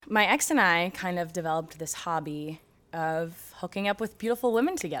my ex and I kind of developed this hobby of hooking up with beautiful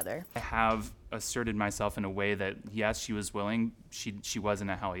women together. I have asserted myself in a way that, yes, she was willing. She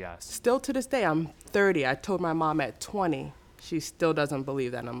wasn't a hell yes. Still to this day, I'm 30. I told my mom at 20. She still doesn't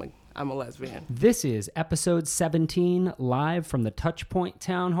believe that I'm a lesbian. This is episode 17, live from the Touchpoint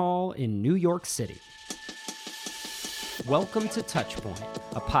Town Hall in New York City. Welcome to Touchpoint,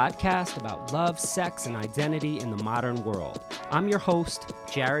 a podcast about love, sex, and identity in the modern world. I'm your host,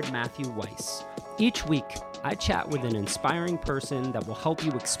 Jared Matthew Weiss. Each week, I chat with an inspiring person that will help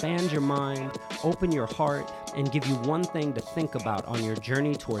you expand your mind, open your heart, and give you one thing to think about on your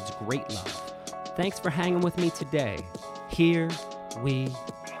journey towards great love. Thanks for hanging with me today. Here we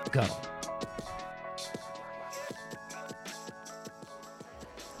go.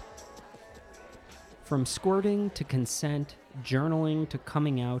 From squirting to consent, journaling to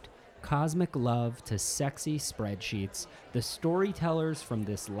coming out, cosmic love to sexy spreadsheets, the storytellers from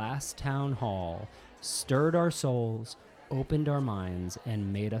this last town hall stirred our souls, opened our minds,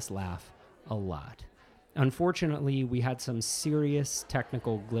 and made us laugh a lot. Unfortunately, we had some serious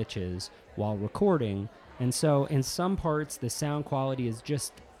technical glitches while recording, and so in some parts the sound quality is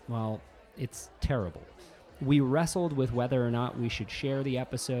just, well, it's terrible. We wrestled with whether or not we should share the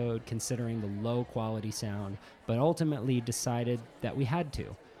episode considering the low quality sound, but ultimately decided that we had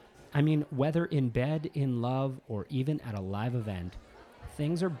to. I mean, whether in bed, in love, or even at a live event,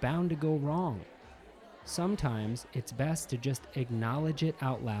 things are bound to go wrong. Sometimes it's best to just acknowledge it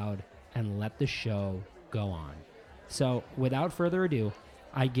out loud and let the show go on. So, without further ado,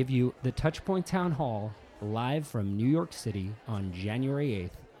 I give you the Touchpoint Town Hall live from New York City on January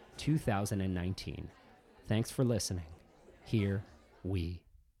 8th, 2019. Thanks for listening. Here we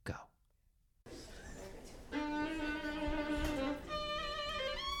go.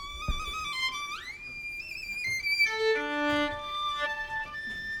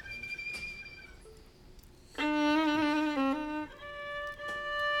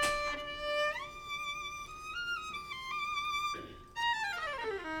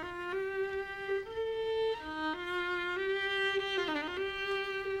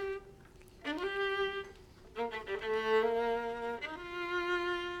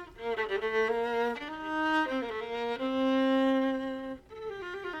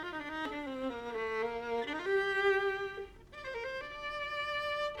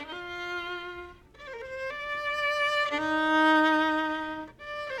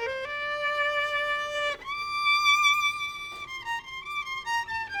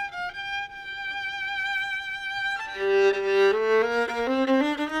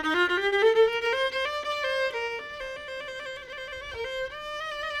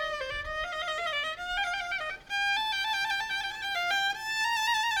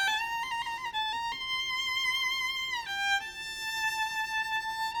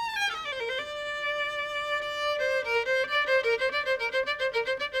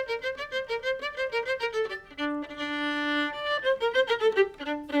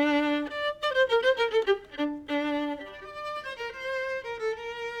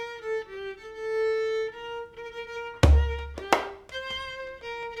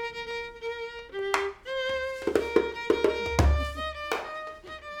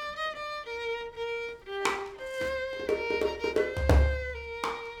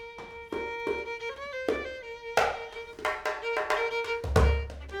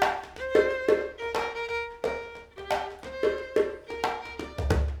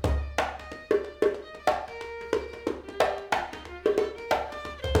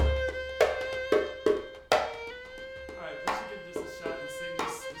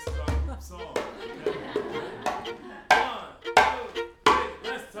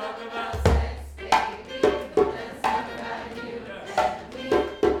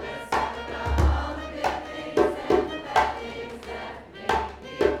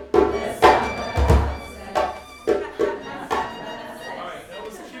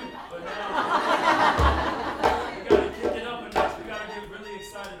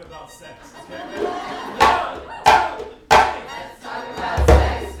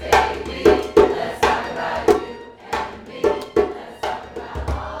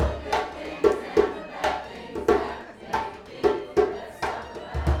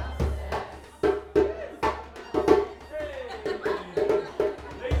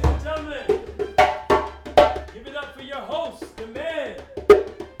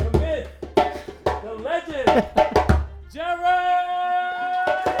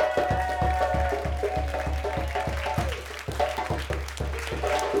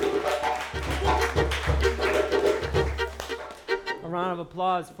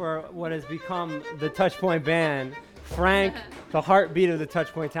 Applause for what has become the Touchpoint Band. Frank, the heartbeat of the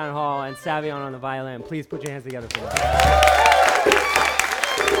Touchpoint Town Hall, and Savion on the violin. Please put your hands together for them.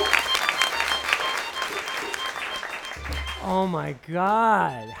 Oh my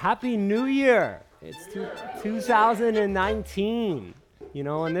God. Happy New Year. It's 2019. You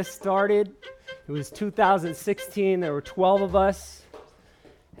know, when this started, it was 2016. There were 12 of us,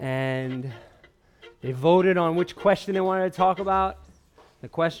 and they voted on which question they wanted to talk about. The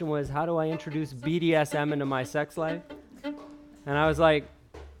question was, how do I introduce BDSM into my sex life? And I was like,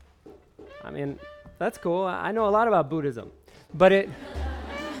 I mean, that's cool. I know a lot about Buddhism. But it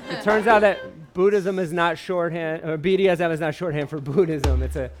turns out that Buddhism is not shorthand, or BDSM is not shorthand for Buddhism.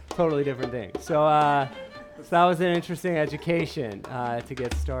 It's a totally different thing. So that was an interesting education to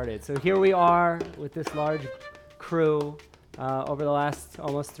get started. So here we are with this large crew. Over the last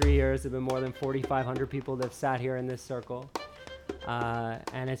almost 3 years, there have been more than 4,500 people that have sat here in this circle.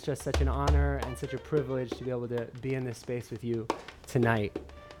 And it's just such an honor and such a privilege to be able to be in this space with you tonight.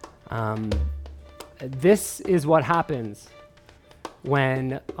 This is what happens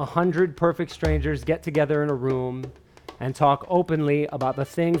when 100 perfect strangers get together in a room and talk openly about the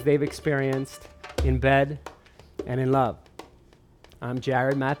things they've experienced in bed and in love. I'm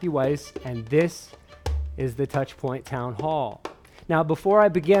Jared Matthew Weiss, and this is the Touchpoint Town Hall. Now, before I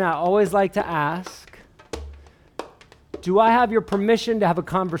begin, I always like to ask, do I have your permission to have a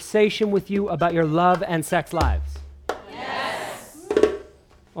conversation with you about your love and sex lives? Yes.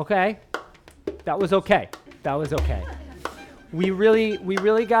 Okay? That was okay. That was okay. We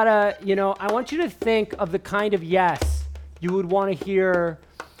really gotta, I want you to think of the kind of yes you would want to hear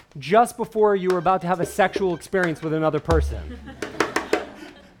just before you were about to have a sexual experience with another person.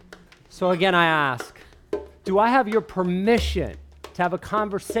 So again, I ask, do I have your permission to have a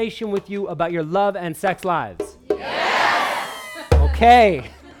conversation with you about your love and sex lives? Yes! Okay.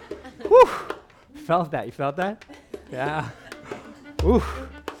 Whew. Felt that? You felt that? Yeah. Ooh.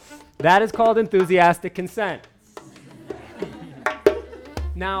 That is called enthusiastic consent.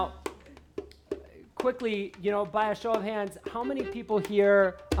 Now, quickly, by a show of hands, how many people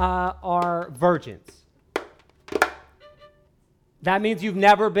here are virgins? That means you've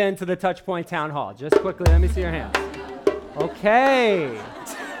never been to the Touchpoint Town Hall. Just quickly, let me see your hands. Okay.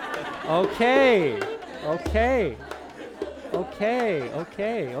 Okay. Okay. Okay.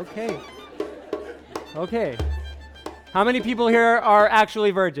 Okay. Okay. Okay. How many people here are actually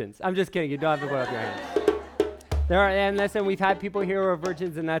virgins? I'm just kidding. You don't have to put up your hands. And listen, we've had people here who are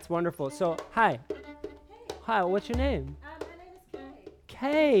virgins, and that's wonderful. So, hi. Hi, what's your name? My name is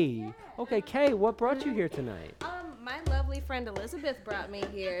Kay. Kay. Okay, Kay, what brought you here tonight? My lovely friend Elizabeth brought me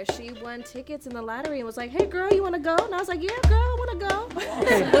here. She won tickets in the lottery and was like, hey, girl, you want to go? And I was like, yeah, girl, I want to go.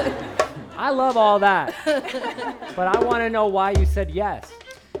 Okay. I love all that. But I want to know why you said yes.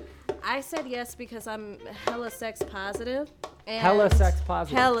 I said yes because I'm hella sex positive. And Hella sex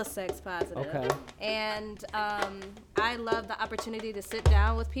positive. Hella sex positive. Okay. And I love the opportunity to sit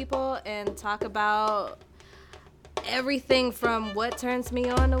down with people and talk about everything from what turns me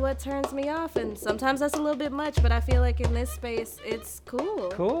on to what turns me off. And sometimes that's a little bit much, but I feel like in this space, it's cool.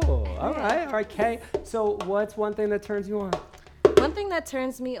 Cool. All right, Kay. So what's one thing that turns you on? One thing that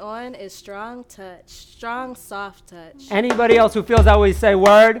turns me on is strong touch, strong, soft touch. Anybody else who feels that way, say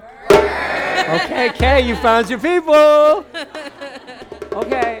word? Okay, Kay, you found your people.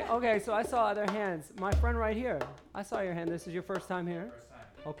 Okay, so I saw other hands. My friend right here, I saw your hand. This is your first time here? First time.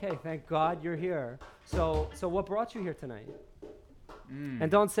 Okay, thank God you're here. So what brought you here tonight?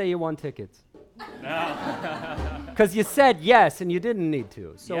 And don't say you won tickets. No. Because you said yes and you didn't need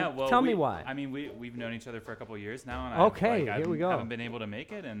to. So Yeah, well, tell me why. I mean, we've known each other for a couple of years now, and Okay, here we go. haven't been able to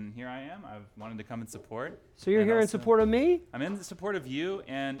make it, and here I am. I've wanted to come and support. So you're and here in also- support of me? I'm in support of you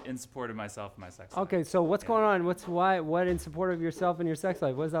and in support of myself and my sex life. Okay, so what's Yeah. going on? What in support of yourself and your sex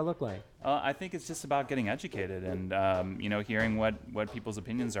life? What does that look like? I think it's just about getting educated and hearing what people's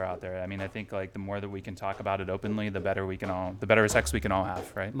opinions are out there. I mean, I think like the more that we can talk about it openly, the better sex we can all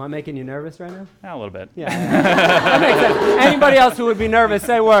have, right? Am I making you nervous right now? Yeah, a little bit. Yeah. That makes sense. Anybody else who would be nervous,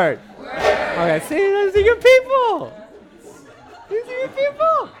 say word. Okay, see, these are your people. These are your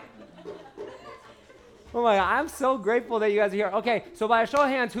people. Oh my God, I'm so grateful that you guys are here. Okay, so by a show of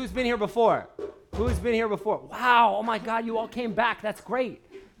hands, who's been here before? Who's been here before? Wow, oh my God, you all came back. That's great.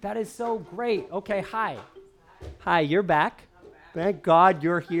 That is so great. Okay, hi. Hi, you're back. Thank God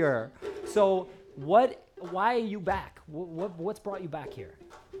you're here. So why are you back? What's brought you back here?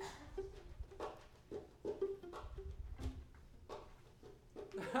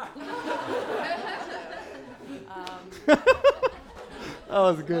 That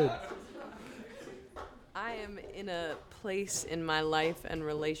was good. I am in a place in my life and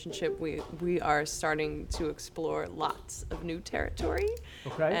relationship, we are starting to explore lots of new territory.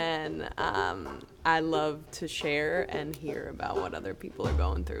 Okay. And I love to share and hear about what other people are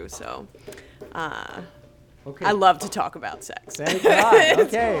going through. So Okay. I love to talk about sex. Thank God.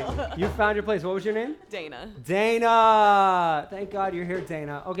 Okay. You found your place. What was your name? Dana. Dana. Thank God you're here,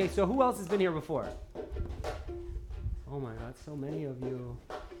 Dana. Okay, so who else has been here before? Oh my God, so many of you.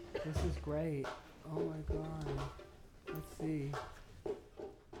 This is great. Oh my God. Let's see.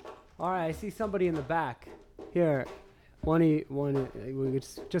 All right, I see somebody in the back. Here. We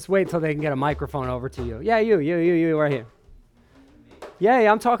just wait till they can get a microphone over to you. Yeah, you right here.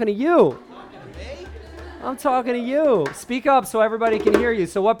 Yeah, I'm talking to you. I'm talking to you. Speak up so everybody can hear you.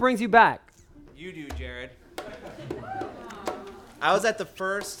 So what brings you back? You do, Jared. I was at the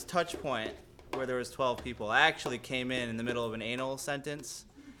first touch point where there was 12 people. I actually came in the middle of an anal sentence,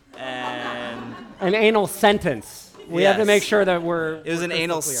 and An anal sentence. We have to Yes. make sure that we're. it was we're an crystal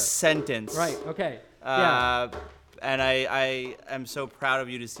anal clear. sentence. Right. Okay. Yeah. And I am so proud of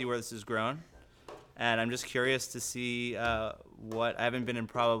you to see where this has grown, and I'm just curious to see what. I haven't been in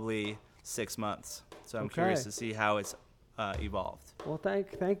probably 6 months, so I'm curious Okay. to see how it's evolved. Well,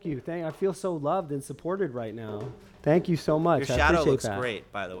 thank you. I feel so loved and supported right now. Thank you so much. Your I shadow appreciate looks that.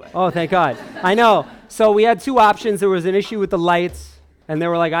 great, by the way. Oh, thank God. I know. So we had two options. There was an issue with the lights, and they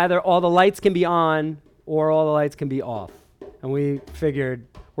were like either all the lights can be on or all the lights can be off. And we figured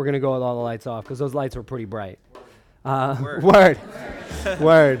we're going to go with all the lights off because those lights were pretty bright. Word.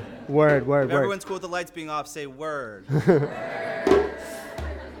 Word. Word. If everyone's cool with the lights being off, say word.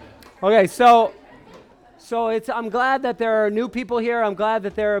 Okay, so I'm glad that there are new people here. I'm glad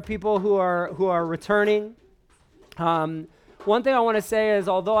that there are people who are returning. One thing I want to say is,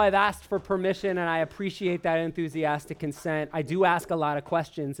 although I've asked for permission and I appreciate that enthusiastic consent, I do ask a lot of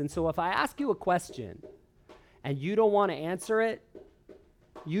questions. And so if I ask you a question and you don't want to answer it,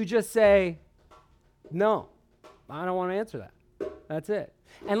 you just say, no, I don't want to answer that. That's it.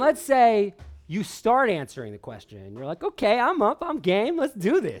 And let's say you start answering the question. You're like, okay, I'm up, I'm game, let's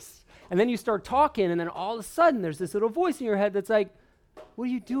do this. And then you start talking, and then all of a sudden there's this little voice in your head that's like, what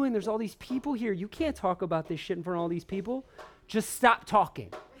are you doing? There's all these people here. You can't talk about this shit in front of all these people. Just stop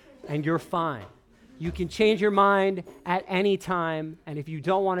talking, and you're fine. You can change your mind at any time, and if you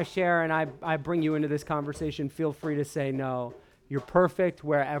don't want to share and I bring you into this conversation, feel free to say no. You're perfect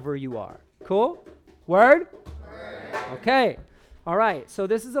wherever you are. Cool? Word? Okay. All right. So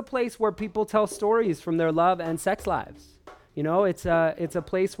this is a place where people tell stories from their love and sex lives. You know, it's a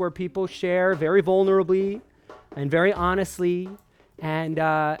place where people share very vulnerably and very honestly. And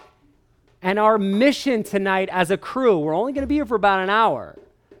our mission tonight as a crew, we're only going to be here for about an hour.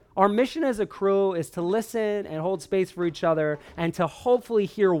 Our mission as a crew is to listen and hold space for each other and to hopefully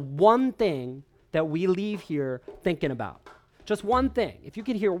hear one thing that we leave here thinking about. Just one thing. If you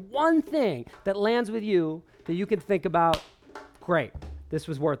can hear one thing that lands with you that you can think about, great. This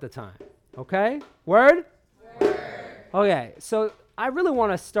was worth the time. Okay? Word? Okay, so I really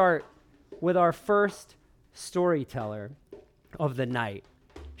want to start with our first storyteller of the night.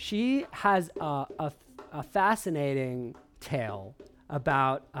 She has a fascinating tale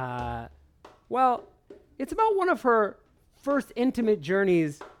about, it's about one of her first intimate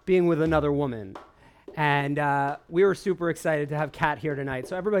journeys being with another woman. And we were super excited to have Kat here tonight.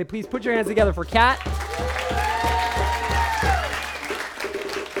 So everybody, please put your hands together for Kat.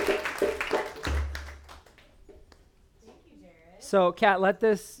 So, Kat, let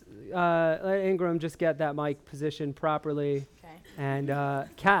Ingram just get that mic positioned properly. Okay. And,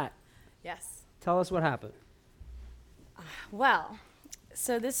 Kat, Yes. tell us what happened. Well,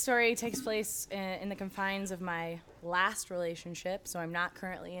 so this story takes place in the confines of my last relationship, so I'm not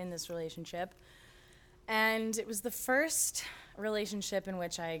currently in this relationship. And it was the first relationship in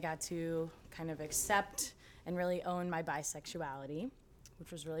which I got to kind of accept and really own my bisexuality,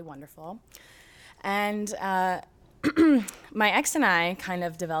 which was really wonderful. And my ex and I kind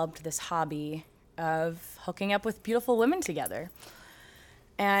of developed this hobby of hooking up with beautiful women together.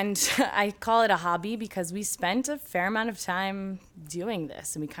 And I call it a hobby because we spent a fair amount of time doing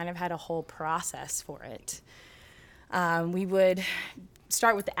this, and we kind of had a whole process for it. We would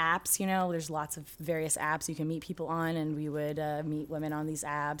start with the apps, you know, there's lots of various apps you can meet people on, and we would meet women on these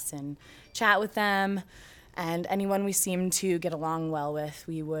apps and chat with them. And anyone we seemed to get along well with,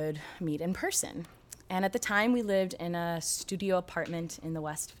 we would meet in person. And at the time, we lived in a studio apartment in the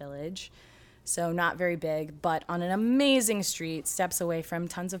West Village, so not very big, but on an amazing street, steps away from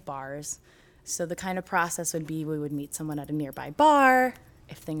tons of bars. So the kind of process would be we would meet someone at a nearby bar.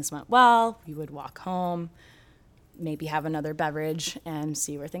 If things went well, we would walk home, maybe have another beverage, and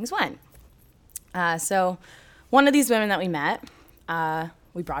see where things went. So one of these women that we met,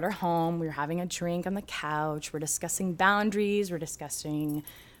 we brought her home. We were having a drink on the couch. We're discussing boundaries. We're discussing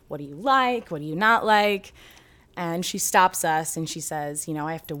what do you like, what do you not like. And she stops us and she says, you know,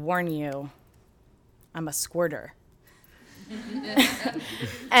 I have to warn you, I'm a squirter.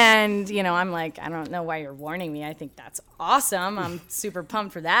 And, you know, I'm like, I don't know why you're warning me. I think that's awesome. I'm super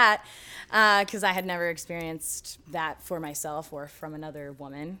pumped for that because I had never experienced that for myself or from another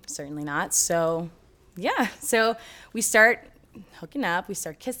woman, certainly not. So, yeah, so we start hooking up. We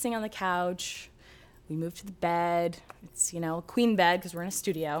start kissing on the couch. We move to the bed. It's, you know, a queen bed because we're in a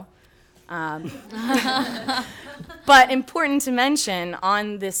studio. But important to mention,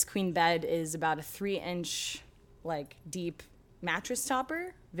 on this queen bed is about a 3-inch, like, deep mattress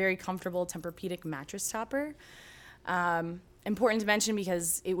topper, very comfortable Tempur-Pedic mattress topper. Important to mention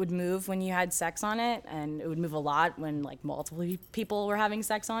because it would move when you had sex on it, and it would move a lot when, like, multiple people were having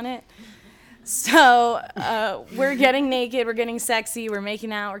sex on it. So we're getting naked, we're getting sexy, we're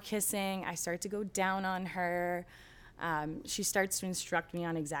making out, we're kissing. I start to go down on her. She starts to instruct me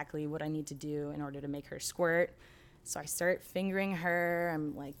on exactly what I need to do in order to make her squirt. So I start fingering her.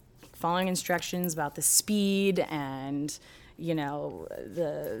 I'm like following instructions about the speed and, you know,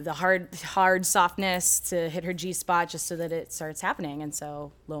 the hard softness to hit her G-spot just so that it starts happening. And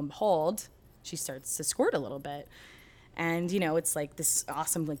so lo and behold, she starts to squirt a little bit. And, you know, it's like this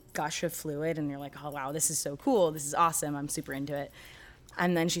awesome like gush of fluid, and you're like, oh, wow, this is so cool. This is awesome. I'm super into it.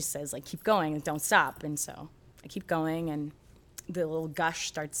 And then she says, like, keep going and don't stop. And so I keep going, and the little gush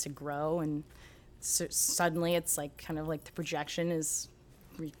starts to grow, and so suddenly it's like kind of like the projection is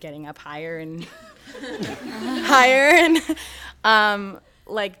getting up higher and higher, and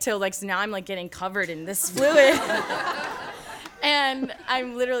like till like so now I'm like getting covered in this fluid. And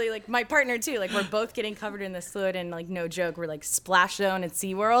I'm literally, like, my partner, too. Like, we're both getting covered in this fluid, and, like, no joke, we're, like, splash zone at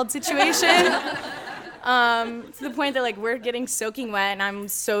SeaWorld situation. To the point that, like, we're getting soaking wet, and I'm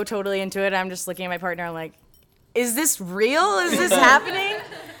so totally into it. I'm just looking at my partner, I'm like, is this real? Is this happening?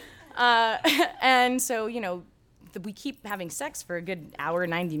 And so, you know, we keep having sex for a good hour,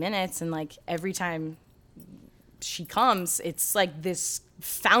 90 minutes, and, like, every time she comes, it's, like, this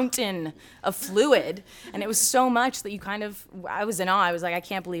fountain of fluid, and it was so much that you kind of, I was in awe. I was like, I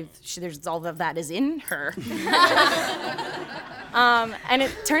can't believe there's all of that is in her. And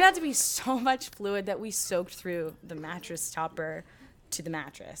it turned out to be so much fluid that we soaked through the mattress topper to the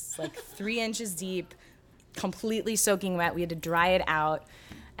mattress, like 3 inches deep, completely soaking wet. We had to dry it out,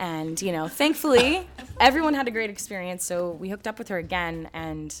 and you know, thankfully, everyone had a great experience. So we hooked up with her again,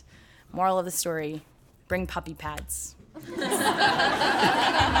 and moral of the story: bring puppy pads. She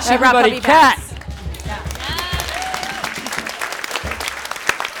brought puppy pads. Yeah.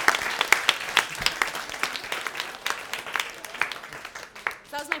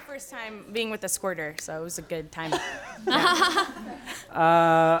 That was my first time being with a squirter, so it was a good time. Yeah.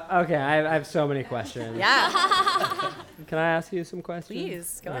 Okay, I have so many questions. Yeah. Can I ask you some questions?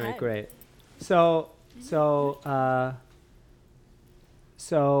 Please, go All right, ahead. great. So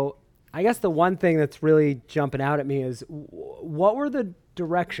I guess the one thing that's really jumping out at me is what were the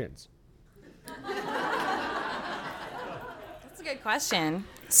directions? That's a good question.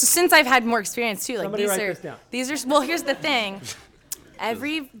 So since I've had more experience too, like Somebody write this down. these are well, here's the thing.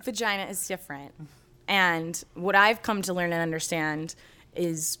 Every vagina is different. And what I've come to learn and understand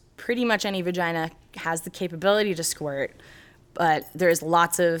is pretty much any vagina has the capability to squirt. But there's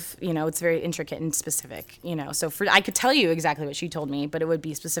lots of, you know, it's very intricate and specific, you know. So I could tell you exactly what she told me, but it would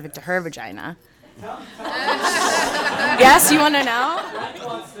be specific to her vagina. Yes, you want to know?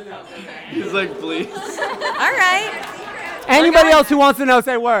 He's like, please. All right. Anybody else who wants to know,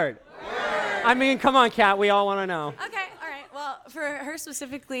 say word. I mean, come on, Kat, we all want to know. Okay, all right. Well, for her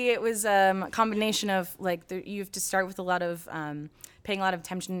specifically, it was a combination of, like, you have to start with a lot of paying a lot of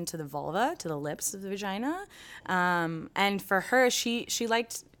attention to the vulva, to the lips of the vagina. And for her, she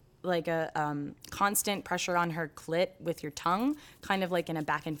liked like a constant pressure on her clit with your tongue, kind of like in a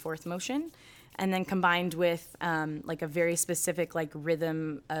back and forth motion. And then combined with like a very specific like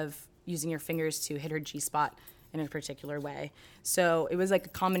rhythm of using your fingers to hit her G-spot in a particular way. So it was like a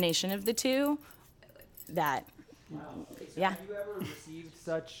combination of the two that, yeah. Have you ever received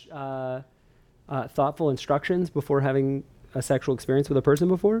such thoughtful instructions before having a sexual experience with a person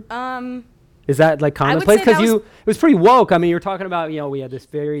before? Is that like commonplace? say that Because was- it was pretty woke. I mean, you're talking about, you know, we had this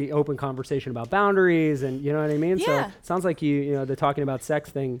very open conversation about boundaries, and you know what I mean. Yeah. So it sounds like you know, the talking about sex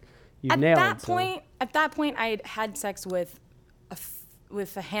thing, you At nailed. that so. point, I had sex with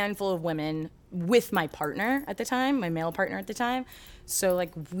a handful of women with my partner at the time, my male partner at the time. So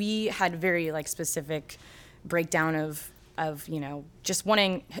like we had very like specific breakdown of of, you know, just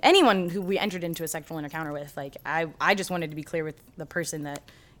wanting anyone who we entered into a sexual encounter with, like, I just wanted to be clear with the person that,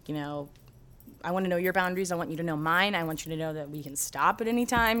 you know, I want to know your boundaries. I want you to know mine. I want you to know that we can stop at any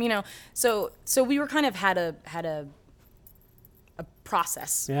time, you know. So we were kind of had a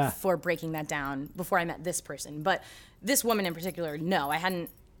process for breaking that down before I met this person. But this woman in particular, no,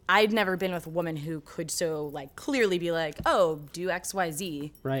 I'd never been with a woman who could so like clearly be like, oh, do X, Y,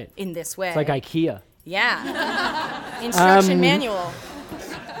 Z in this way. It's like IKEA. Yeah. Instruction manual.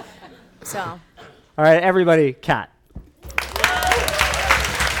 So. All right, everybody, Kat.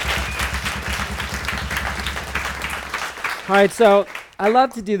 All right, so I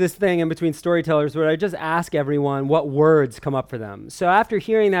love to do this thing in between storytellers where I just ask everyone what words come up for them. So after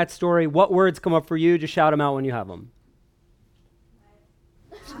hearing that story, what words come up for you? Just shout them out when you have them.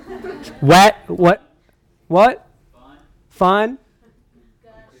 Wet. What? What? Fun.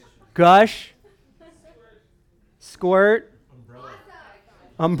 Gush. Squirt.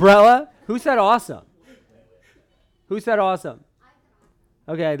 Umbrella. Who said awesome? Who said awesome?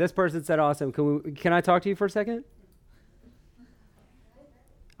 Okay, this person said awesome. Can I talk to you for a second?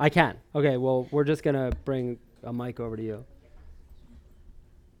 I can. Okay, well, we're just going to bring a mic over to you.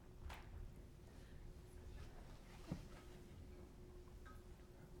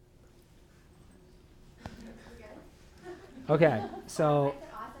 Okay, so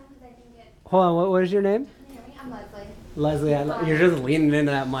hold on. What is your name? I'm Leslie. Leslie, you're just leaning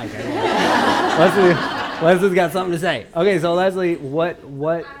into that mic. Leslie's got something to say. Okay, so Leslie,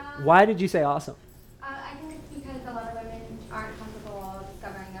 why did you say awesome? I think it's because a lot of women aren't comfortable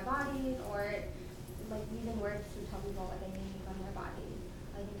discovering their bodies or like using words to tell people what they need from their bodies.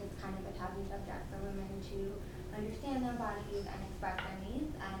 I think it's kind of a taboo subject for women to understand their bodies and express their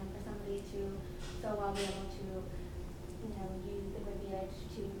needs, and for somebody to so well be able to, you know, use the verbiage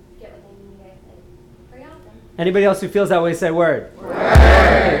to get what they need is pretty awesome. Anybody else who feels that way, say word. Word.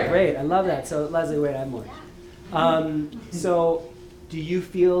 Okay, great. I love that. So Leslie, wait, I have more. So do you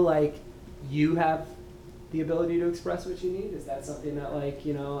feel like you have the ability to express what you need? Is that something that, like,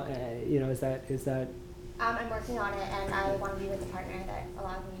 is that? I'm working on it, and I want to be with a partner that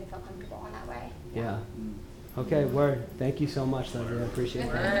allows me to feel comfortable in that way. Yeah. Okay, word. Thank you so much, Leslie. I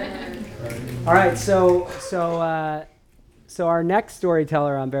appreciate that. All right, so our next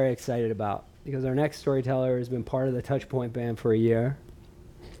storyteller I'm very excited about, because our next storyteller has been part of the Touchpoint band for a year,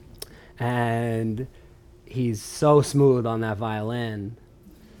 and he's so smooth on that violin.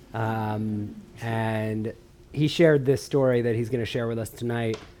 And he shared this story that he's going to share with us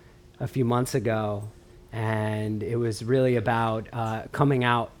tonight a few months ago, and it was really about coming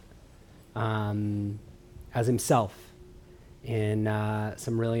out as himself in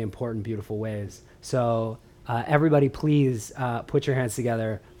some really important, beautiful ways. So everybody please put your hands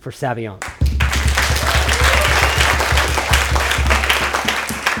together for Savion.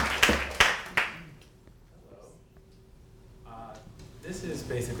 This is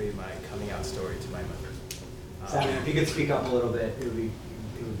basically my coming out story to my mother. Savion, if you could speak up a little bit, it would be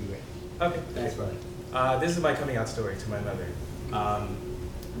great. Okay. Thanks, brother. This is my coming out story to my mother.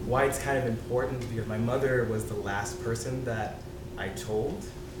 Why it's kind of important, because my mother was the last person that I told,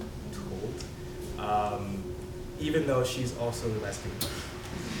 even though she's also a lesbian.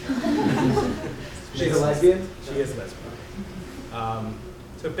 She's a lesbian? She is a lesbian.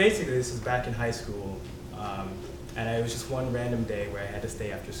 So basically, this is back in high school, and it was just one random day where I had to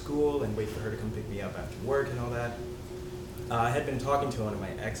stay after school and wait for her to come pick me up after work and all that. I had been talking to one of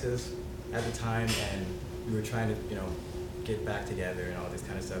my exes at the time, and we were trying to, get back together and all this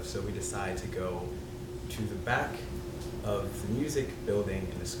kind of stuff. So we decided to go to the back of the music building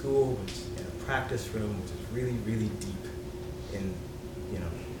in the school, which is in a practice room, which is really, really deep in,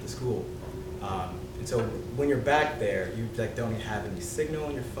 the school. And so when you're back there, you don't have any signal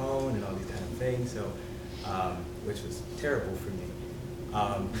on your phone and all these kind of things. So, which was terrible for me.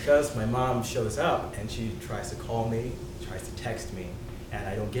 Because my mom shows up and she tries to call me, tries to text me, and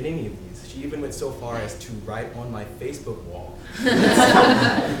I don't get any of these. She even went so far as to write on my Facebook wall,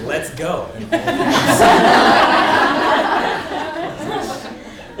 "Let's go."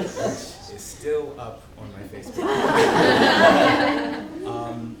 Which is still up on my Facebook.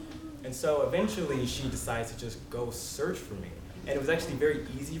 And so eventually she decides to just go search for me. And it was actually very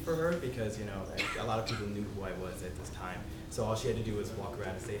easy for her because, a lot of people knew who I was at this time. So all she had to do was walk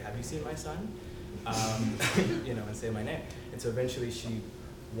around and say, "Have you seen my son?" And say my name. And so eventually she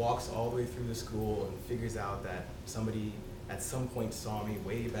walks all the way through the school and figures out that somebody at some point saw me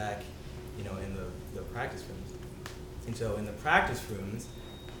way back, in the practice rooms. And so in the practice rooms,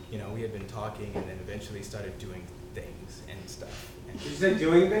 we had been talking and then eventually started doing things and stuff. And Did you say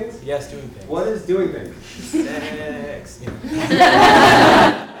doing things? yes, doing things. What is doing things? Sex.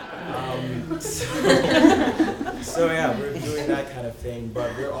 So yeah, we're doing that kind of thing,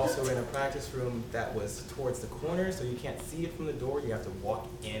 but we're also in a practice room that was towards the corner, so you can't see it from the door. You have to walk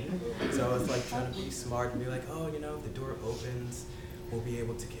in. So it's like trying to be smart and be like, oh, if the door opens, we'll be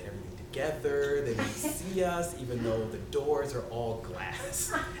able to get everything together. They won't see us, even though the doors are all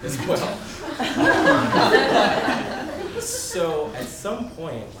glass as well. So at some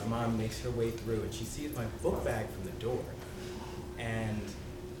point, my mom makes her way through, and she sees my book bag from the door, and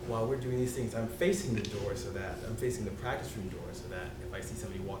while we're doing these things, I'm facing the door I'm facing the practice room door so that if I see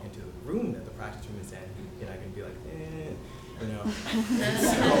somebody walk into the room that the practice room is in, I can be like, And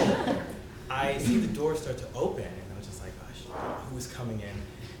so I see the door start to open, and I'm just like, gosh, who's coming in?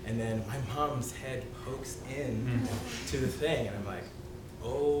 And then my mom's head pokes in to the thing, and I'm like,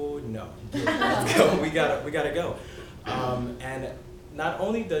 oh no, let's go, we gotta go. And not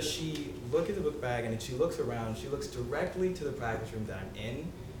only does she look at the book bag and she looks around, she looks directly to the practice room that I'm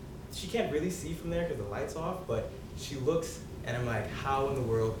in. She can't really see from there because the light's off, but she looks, and I'm like, how in the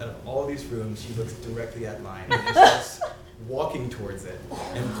world, out of all these rooms, she looks directly at mine, and she starts walking towards it,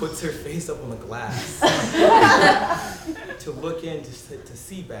 and puts her face up on the glass to look in to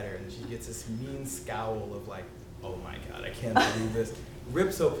see better, and she gets this mean scowl of like, oh my God, I can't believe this,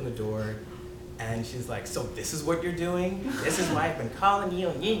 rips open the door, and she's like, so this is what you're doing? This is why I've been calling you,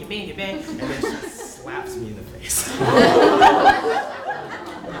 and then she slaps me in the face.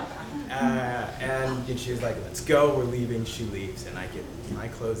 And she was like, let's go, we're leaving. She leaves, and I get my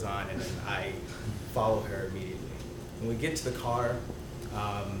clothes on, and then I follow her immediately. When we get to the car,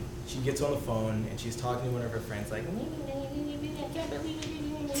 she gets on the phone, and she's talking to one of her friends, like, and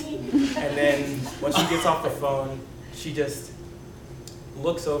then when she gets off the phone, she just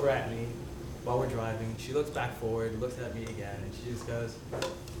looks over at me while we're driving. She looks back forward, looks at me again, and she just goes,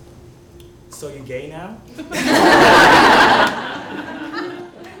 so you gay now?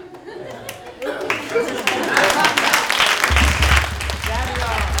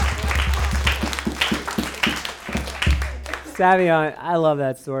 Savion, I love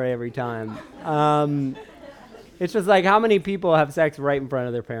that story every time. It's just like, how many people have sex right in front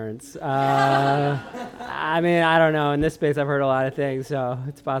of their parents? I mean, I don't know. In this space, I've heard a lot of things, so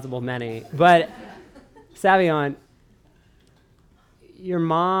it's possible many. But Savion, your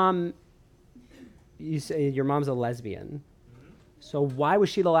mom, you say your mom's a lesbian. So why was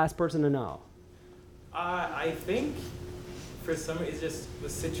she the last person to know? I think for some reason it just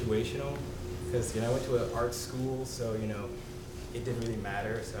was situational, because I went to an art school, so it didn't really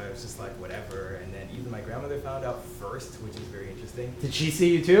matter. So I was just like, whatever. And then even my grandmother found out first, which is very interesting. Did she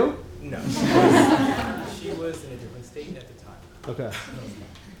see you too? No, she was in a different state at the time. Okay.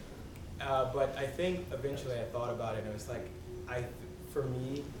 But I think eventually I thought about it, and it was like, for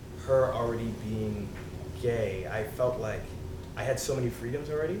me, her already being gay, I felt like I had so many freedoms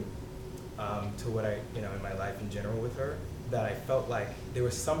already to what I, in my life in general with her, that I felt like there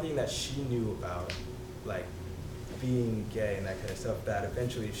was something that she knew about, like being gay and that kind of stuff, that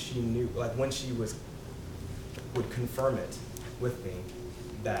eventually if she knew, like when she would confirm it with me,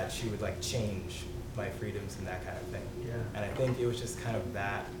 that she would like change my freedoms and that kind of thing. Yeah. And I think it was just kind of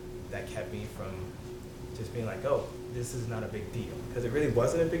that kept me from just being like, oh, this is not a big deal. Because it really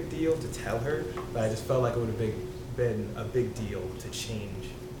wasn't a big deal to tell her, but I just felt like it would have been a big deal to change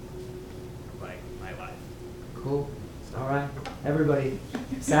my life. Cool. All right. Everybody,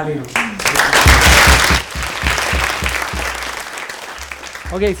 Savion.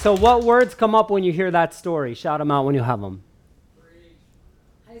 Okay, so what words come up when you hear that story? Shout them out when you have them.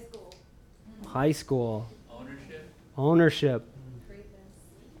 High school. High school. Ownership. Ownership. Creeping.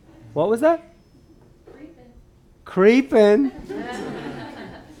 What was that? Creeping. Creeping.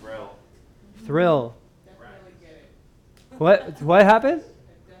 Thrill. Thrill. What happened?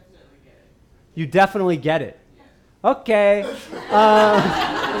 You definitely get it. Okay.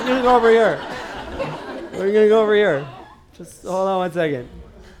 We're gonna go over here. We're gonna go over here. Just hold on one second.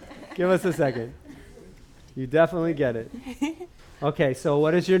 Give us a second. You definitely get it. Okay, so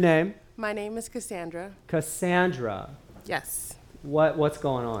what is your name? My name is Cassandra. Cassandra. Yes. What's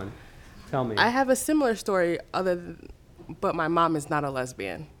going on? Tell me. I have a similar story, but my mom is not a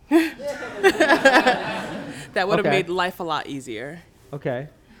lesbian. That would have Okay. made life a lot easier. Okay.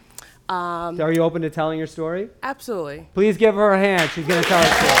 So are you open to telling your story? Absolutely. Please give her a hand. She's going to tell her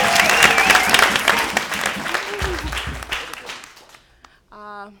story.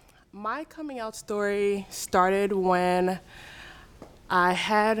 My coming out story started when I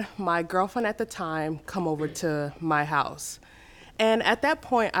had my girlfriend at the time come over to my house. And at that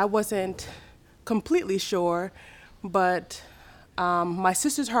point, I wasn't completely sure, but My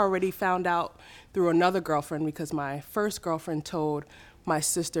sisters had already found out through another girlfriend because my first girlfriend told my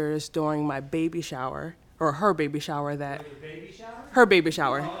sisters during my baby shower, or her baby shower, that her baby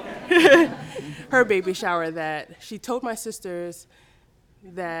shower, her baby shower, that she told my sisters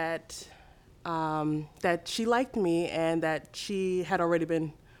that that she liked me and that she had already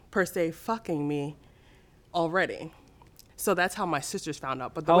been per se fucking me already. So that's how my sisters found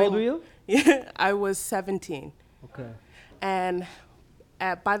out. But How old were you? I was 17. Okay. And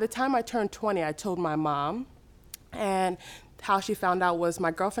by the time I turned 20, I told my mom. And how she found out was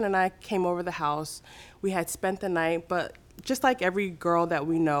my girlfriend and I came over the house. We had spent the night, but just like every girl that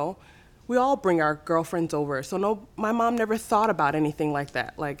we know, we all bring our girlfriends over. So no, my mom never thought about anything like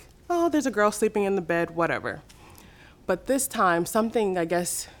that. Like, oh, there's a girl sleeping in the bed, whatever. But this time, something, I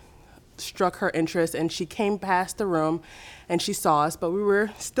guess, struck her interest, and she came past the room and she saw us, but we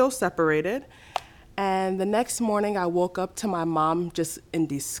were still separated. And the next morning, I woke up to my mom just in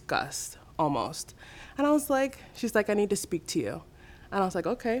disgust, almost. And I was like, she's like, I need to speak to you. And I was like,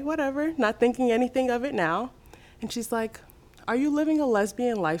 okay, whatever, not thinking anything of it now. And she's like, are you living a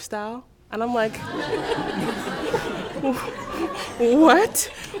lesbian lifestyle? And I'm like,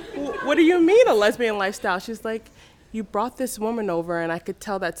 what? What do you mean a lesbian lifestyle? She's like, you brought this woman over and I could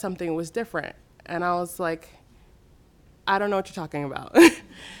tell that something was different. And I was like, I don't know what you're talking about.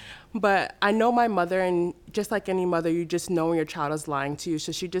 But I know my mother, and just like any mother, you just know when your child is lying to you.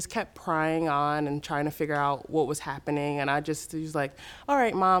 So she just kept prying on and trying to figure out what was happening. And I just was like, all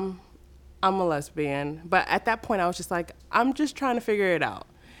right, Mom, I'm a lesbian. But at that point, I was just like, I'm just trying to figure it out.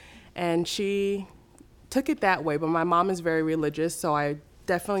 And she took it that way. But my mom is very religious, so I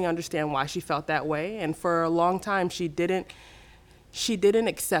definitely understand why she felt that way. And for a long time, she didn't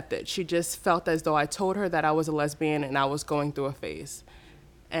accept it. She just felt as though I told her that I was a lesbian and I was going through a phase.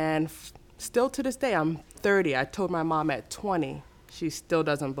 And still to this day, I'm 30. I told my mom at 20. She still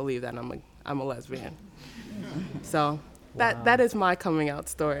doesn't believe that I'm a lesbian. So that is my coming out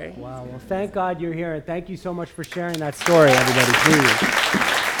story. Wow. Well, thank God you're here, and thank you so much for sharing that story, everybody. Please.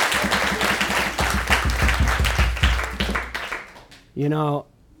 You know,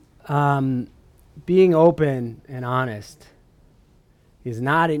 being open and honest is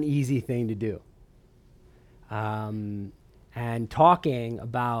not an easy thing to do. And talking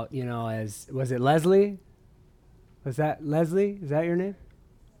about, you know, was it Leslie? Was that Leslie? Is that your name?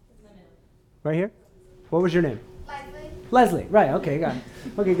 Right here? What was your name? Leslie, right, okay, got it.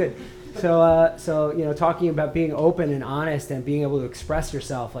 Okay, good. So you know, talking about being open and honest and being able to express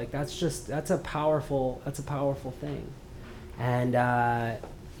yourself, like that's a powerful thing. And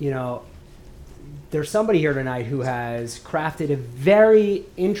you know, there's somebody here tonight who has crafted a very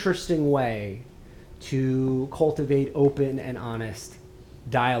interesting way to cultivate open and honest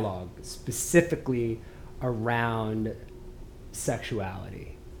dialogue, specifically around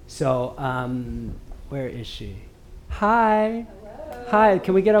sexuality. So, where is she? Hi. Hello. Hi,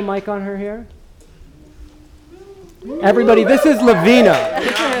 can we get a mic on her here? Everybody, this is Lavina. Put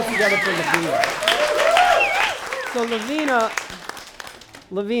your hands together for Lavina. So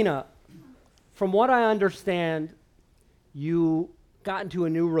Lavina, from what I understand, you got into a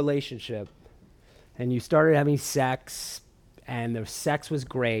new relationship and you started having sex, and the sex was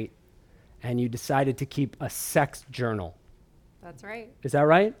great, and you decided to keep a sex journal. That's right. Is that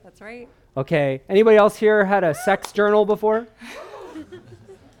right? That's right. Okay. Anybody else here had a sex journal before?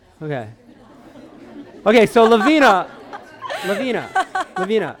 Okay. Okay, so Lavina,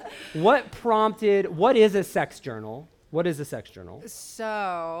 what is a sex journal? What is a sex journal?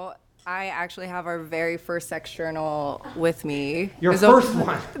 So I actually have our very first sex journal with me. Your first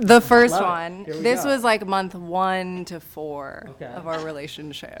one? The first Love one. It. This was like month 1 to 4 Okay. of our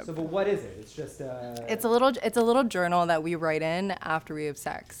relationship. So, but what is it? It's just It's a little journal that we write in after we have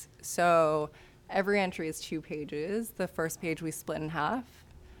sex. So every entry is 2 pages. The first page we split in half.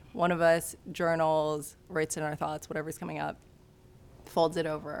 One of us journals, writes in our thoughts, whatever's coming up, folds it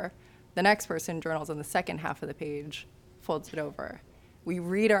over. The next person journals on the second half of the page, folds it over. We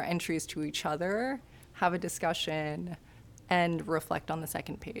read our entries to each other, have a discussion, and reflect on the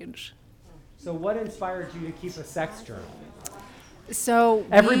second page. So what inspired you to keep a sex journal? So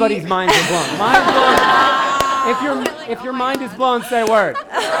everybody's minds are blown. Mine's blown. If your mind is blown, say a word.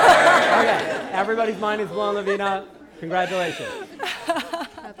 Okay. Everybody's mind is blown, Lavina. Congratulations.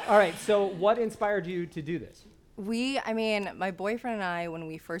 All right. So what inspired you to do this? My boyfriend and I, when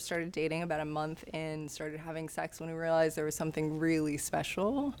we first started dating, about a month in, started having sex when we realized there was something really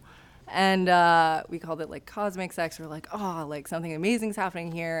special. And we called it like cosmic sex. We're like, oh, like something amazing's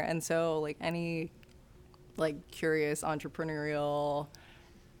happening here. And so like any like curious entrepreneurial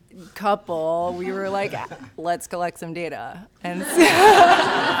couple, we were like, let's collect some data. And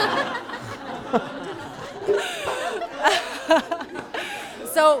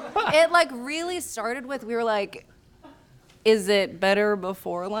so it like really started with, we were like, is it better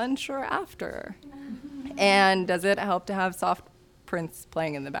before lunch or after? And does it help to have soft Prince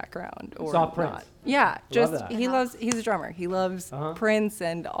playing in the background or Soft not? Prince. Yeah, just that. he's a drummer. He loves Prince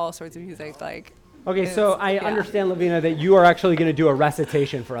and all sorts of music. Like, Okay, so I understand, Lavina, that you are actually going to do a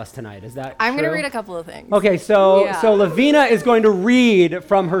recitation for us tonight. Is that I'm true? going to read a couple of things. Okay, so Yeah. so Lavina is going to read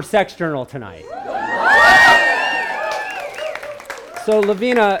from her sex journal tonight. So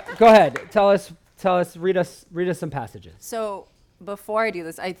Lavina, go ahead. Tell us, read us some passages. So before I do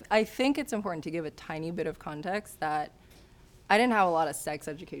this, I think it's important to give a tiny bit of context that I didn't have a lot of sex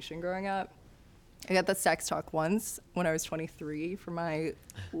education growing up. I got the sex talk once when I was 23 from my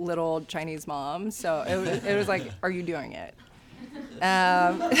little Chinese mom. So it was like, are you doing it?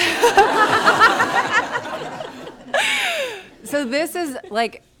 So this is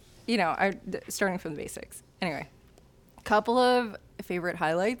like, starting from the basics. Anyway, couple of favorite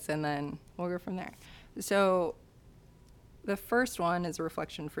highlights and then we'll go from there. So the first one is a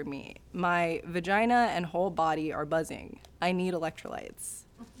reflection for me. My vagina and whole body are buzzing. I need electrolytes.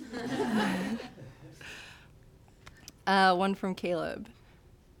 One from Caleb.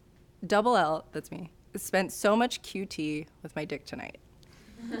 Double L, that's me, spent so much QT with my dick tonight.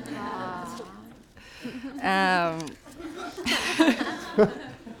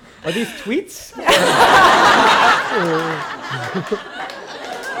 Are these tweets?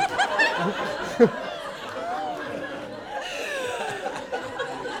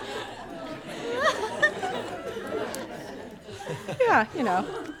 Yeah,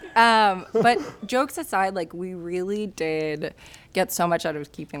 but jokes aside, like we really did get so much out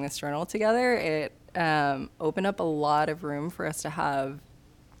of keeping this journal together. It opened up a lot of room for us to have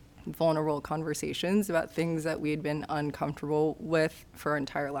vulnerable conversations about things that we had been uncomfortable with for our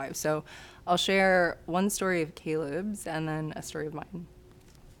entire lives. So I'll share one story of Caleb's and then a story of mine.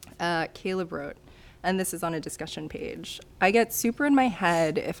 Caleb wrote, and this is on a discussion page, I get super in my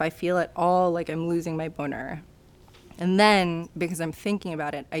head if I feel at all like I'm losing my boner. And then, because I'm thinking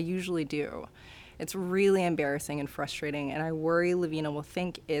about it, I usually do. It's really embarrassing and frustrating, and I worry Lavina will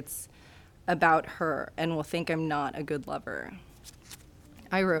think it's about her and will think I'm not a good lover.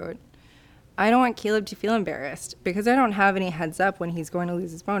 I wrote, I don't want Caleb to feel embarrassed because I don't have any heads up when he's going to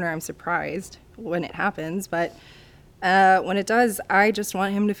lose his boner. I'm surprised when it happens, but when it does, I just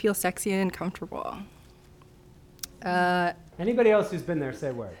want him to feel sexy and comfortable. Anybody else who's been there, say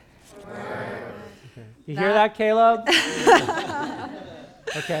a word. Okay. You hear that, Caleb?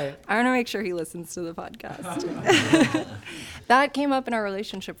 Okay. I want to make sure he listens to the podcast. That came up in our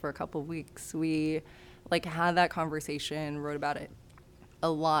relationship for a couple of weeks. We had that conversation, wrote about it a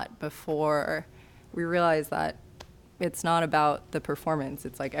lot before we realized that it's not about the performance.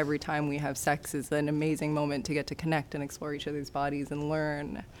 It's like every time we have sex is an amazing moment to get to connect and explore each other's bodies and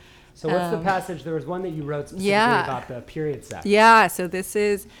learn. So what's the passage? There was one that you wrote specifically about the period sex. Yeah, so this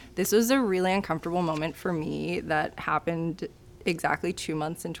was a really uncomfortable moment for me that happened exactly 2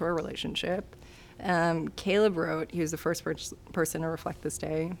 months into our relationship. Caleb wrote, he was the first person to reflect this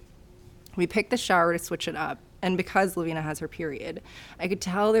day. We picked the shower to switch it up, and because Lavina has her period, I could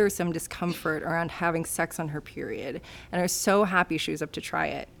tell there was some discomfort around having sex on her period, and I was so happy she was up to try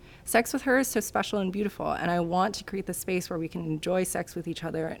it. Sex with her is so special and beautiful, and I want to create the space where we can enjoy sex with each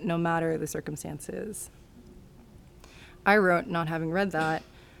other no matter the circumstances. I wrote, not having read that,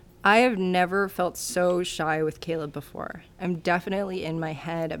 I have never felt so shy with Caleb before. I'm definitely in my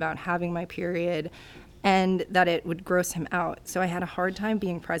head about having my period and that it would gross him out, so I had a hard time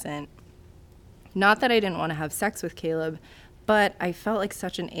being present. Not that I didn't want to have sex with Caleb, but I felt like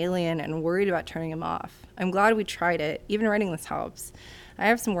such an alien and worried about turning him off. I'm glad we tried it. Even writing this helps. I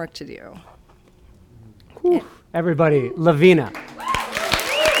have some work to do. Whew. Everybody, Lavina.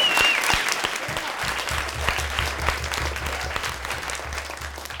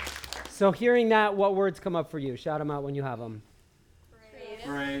 So hearing that, what words come up for you? Shout them out when you have them.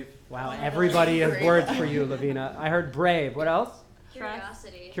 Brave. Wow, everybody has words for you, Lavina. I heard brave. What else?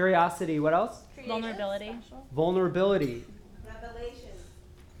 Curiosity. Curiosity. What else? Vulnerability. Vulnerability. Revelations.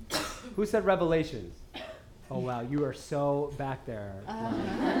 Who said revelations? Oh, wow, you are so back there.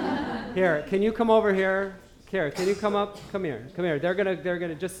 Here, can you come over here? Here, can you come up? Come here. Come here. They're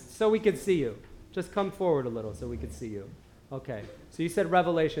gonna just so we can see you. Just come forward a little so we can see you. Okay. So you said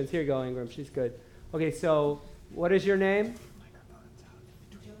revelations. Here you go, Ingram. She's good. Okay, so what is your name?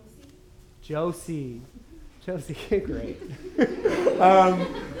 Josie. Josie, great.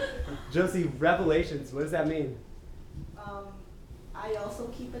 Josie, revelations. What does that mean? I I also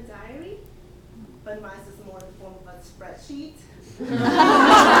keep a diary, but mine is more in the form of a spreadsheet.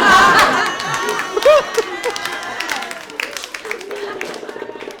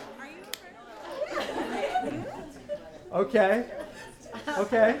 Okay.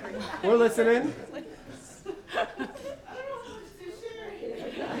 Okay. We're listening.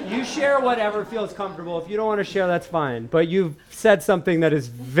 You share whatever feels comfortable. If you don't want to share, that's fine. But you've said something that is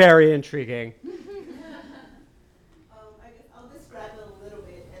very intriguing. I guess I'll describe it a little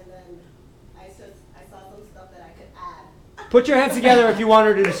bit, and then I saw some stuff that I could add. Put your hands together if you want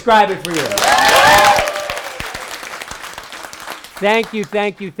her to describe it for you. Thank you,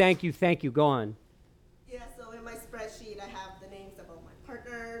 thank you, thank you, thank you. Go on. Yeah, so in my spreadsheet, I have the names of all my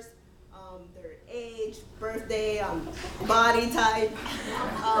partners, their age, birthday, body type,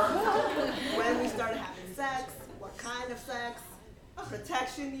 when we started having sex, what kind of sex,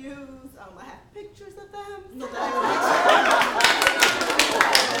 protection used. I have pictures of them so that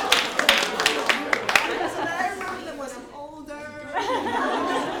I remember them when I'm older.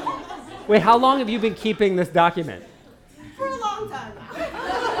 Wait, how long have you been keeping this document? For a long time now.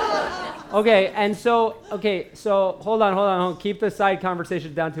 Okay, so hold on. Keep the side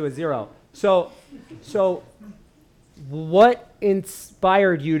conversation down to a 0. So what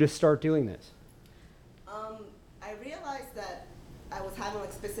inspired you to start doing this? I realized that I was having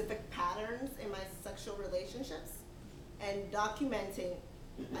like specific patterns in my sexual relationships, and documenting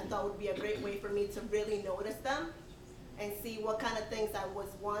I thought would be a great way for me to really notice them and see what kind of things I was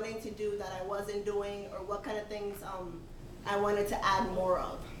wanting to do that I wasn't doing, or what kind of things I wanted to add more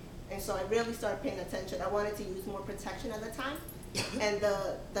of. And so I really started paying attention. I wanted to use more protection at the time, and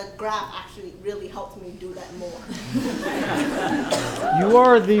the graph actually really helped me do that more. You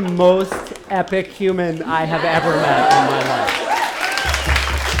are the most epic human I have ever met in my life.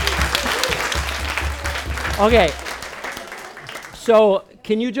 Okay, so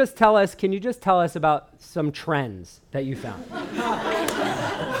can you just tell us about some trends that you found?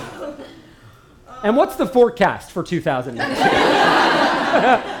 And what's the forecast for 2019?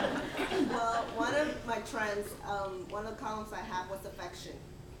 Well, one of my trends, one of the columns I have was affection.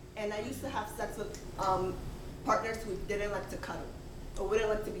 And I used to have sex with partners who didn't like to cuddle or wouldn't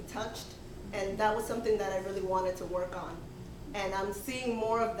like to be touched. And that was something that I really wanted to work on. And I'm seeing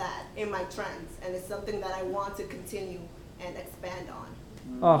more of that in my trends. And it's something that I want to continue and expand on.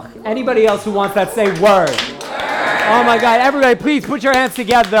 Oh, anybody else who wants that, say word. Oh my God, everybody please put your hands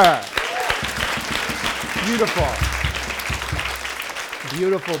together. Beautiful.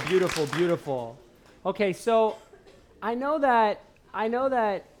 Beautiful, beautiful, beautiful. Okay, so I know that,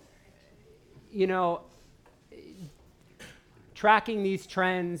 tracking these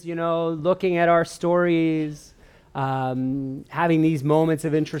trends, looking at our stories, having these moments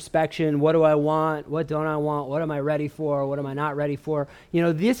of introspection. What do I want? What don't I want? What am I ready for? What am I not ready for?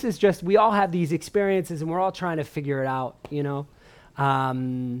 This is just, we all have these experiences and we're all trying to figure it out,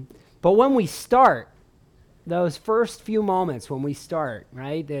 But when we start, those first few moments when we start,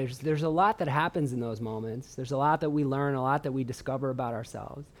 right, there's a lot that happens in those moments. There's a lot that we learn, a lot that we discover about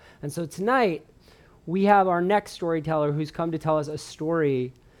ourselves. And so tonight, we have our next storyteller who's come to tell us a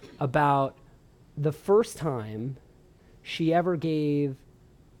story about the first time she ever gave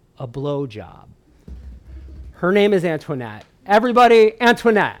a blowjob. Her name is Antoinette. Everybody,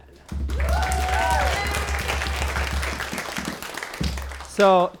 Antoinette.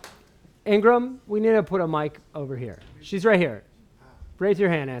 So, Ingram, we need to put a mic over here. She's right here. Raise your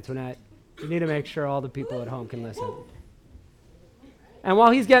hand, Antoinette. We need to make sure all the people at home can listen. And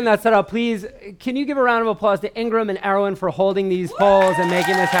while he's getting that set up, please, can you give a round of applause to Ingram and Erwin for holding these poles and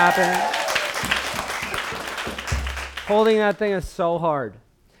making this happen? Holding that thing is so hard.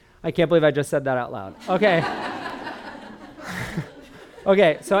 I can't believe I just said that out loud. Okay.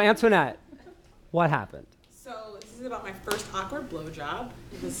 Okay, so Antoinette, what happened? So this is about my first awkward blowjob.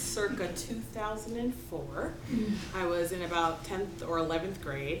 It was circa 2004. I was in about 10th or 11th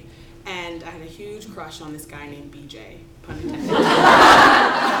grade, and I had a huge crush on this guy named BJ, pun intended.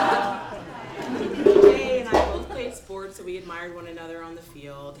 BJ and I both played sports, so we admired one another on the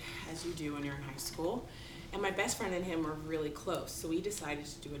field, as you do when you're in high school. And my best friend and him were really close, so we decided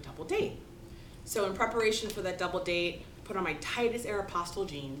to do a double date. So in preparation for that double date, I put on my tightest Aeropostale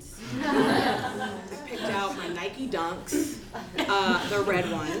jeans. I picked out my Nike Dunks, the red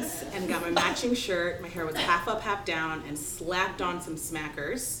ones, and got my matching shirt. My hair was half up, half down, and slapped on some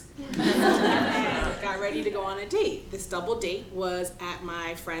smackers. and got ready to go on a date. This double date was at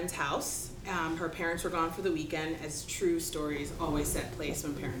my friend's house. Her parents were gone for the weekend, as true stories always set place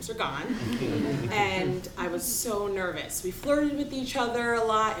when parents are gone. And I was so nervous. We flirted with each other a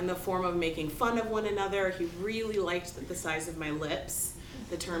lot in the form of making fun of one another. He really liked the size of my lips.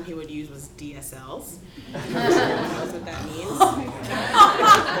 The term he would use was DSLs. He knows what that means.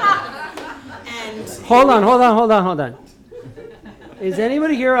 And Hold on. Is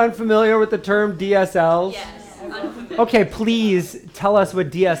anybody here unfamiliar with the term DSLs? Yes. Okay, please tell us what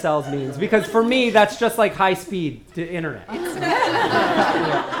DSLs means, because for me that's just like high-speed internet.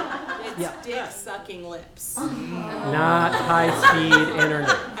 It's dick sucking lips. Not high-speed internet.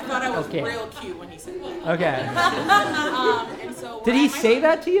 I thought I was Okay. real cute when he said that. Okay. And so Did he say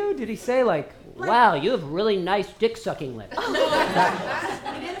that to you? Did he say like, wow, you have really nice dick-sucking lips?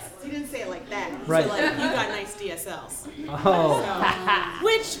 He didn't say it like that. He Right. said like, you got nice DSLs. Oh. So,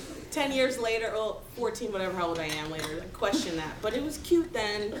 which 10 years later, well, 14, whatever, how old I am later, I question that. But it was cute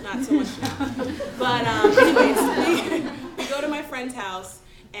then, not so much now. But anyways, we go to my friend's house,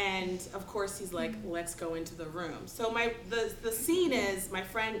 and of course he's like, let's go into the room. So the scene is, my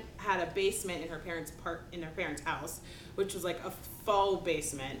friend had a basement in her parents' house, which was like a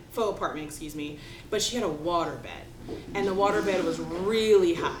faux apartment, excuse me, but she had a water bed, and the water bed was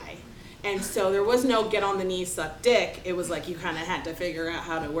really high. And so there was no get on the knees, suck dick. It was like you kind of had to figure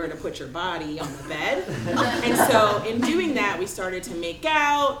out where to put your body on the bed. And so in doing that, we started to make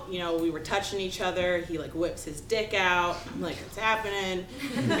out. You know, we were touching each other. He like whips his dick out. I'm like, what's happening?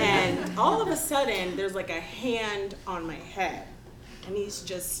 And all of a sudden, there's like a hand on my head. And he's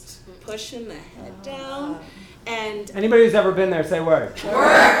just pushing the head down. And Anybody who's ever been there, say word.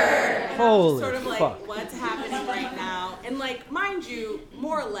 Word! Holy sort of like, fuck. what's happening right now? And like, mind you,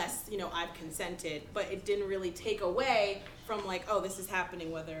 more or less, you know, I've consented, but it didn't really take away from like, oh, this is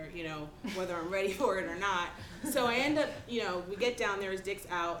happening whether I'm ready for it or not. So I end up, you know, we get down there, his dick's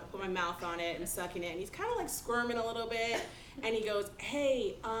out, I put my mouth on it and sucking it, and he's kind of like squirming a little bit, and he goes,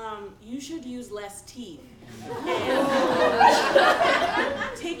 hey, you should use less teeth. And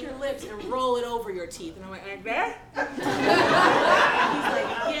take your lips and roll it over your teeth. And I'm like that? And he's like,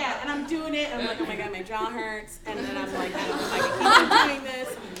 yeah. And I'm doing it. And I'm like, oh my God, my jaw hurts. And then I'm like, I don't know if I can keep on doing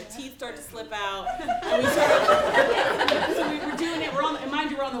this. And the teeth start to slip out. And so we were doing it. And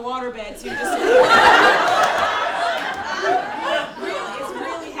mind you, we're on the water bed. So you're just it's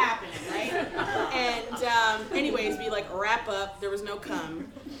really happening, right? And anyways, we like wrap up. There was no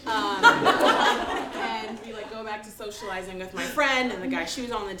cum. And we like go back to socializing with my friend and the guy she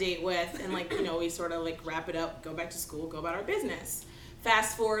was on the date with, and like, you know, we sort of like wrap it up, go back to school, go about our business.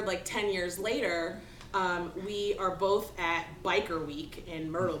 Fast forward like 10 years later, we are both at Biker Week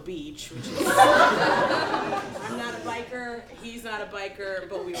in Myrtle Beach, which is I'm not a biker, he's not a biker,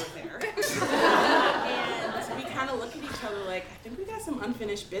 but we were there. And we kind of look at each other like, I think we got some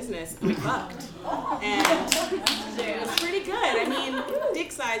unfinished business, and we fucked. And it was pretty good. I mean,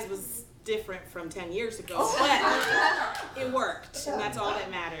 dick size was different from 10 years ago, but it worked, and that's all that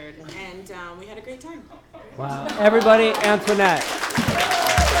mattered. And we had a great time. Wow. Everybody, Antoinette.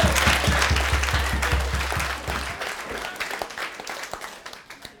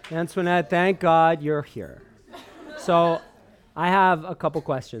 Antoinette, thank God you're here. So I have a couple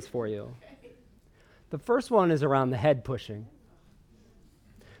questions for you. The first one is around the head pushing.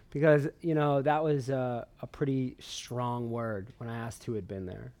 Because, you know, that was a pretty strong word when I asked who had been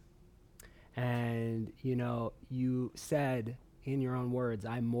there. And, you know, you said in your own words,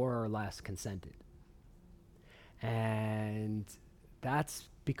 I more or less consented. And that's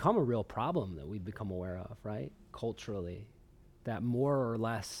become a real problem that we've become aware of, right? Culturally, that more or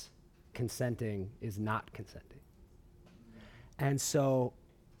less consenting is not consenting. And so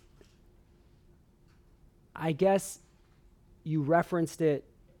I guess you referenced it,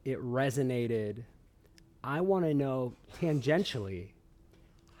 it resonated. I want to know tangentially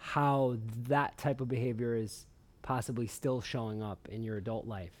how that type of behavior is possibly still showing up in your adult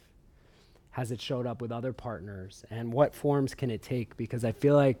life. Has it showed up with other partners? And what forms can it take? Because I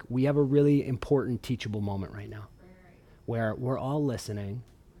feel like we have a really important teachable moment right now where we're all listening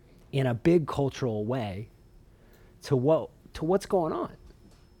in a big cultural way to what's going on.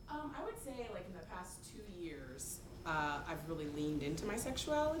 I would say like in the past 2 years, I've really leaned into my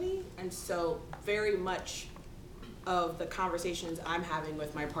sexuality. And so very much of the conversations I'm having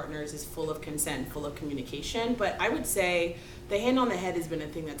with my partners is full of consent, full of communication. But I would say the hand on the head has been a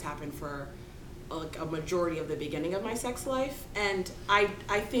thing that's happened for like a majority of the beginning of my sex life. And I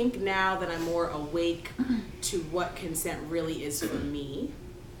think now that I'm more awake to what consent really is for me,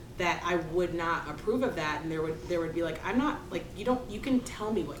 that I would not approve of that, and there would be like, I'm not like, you can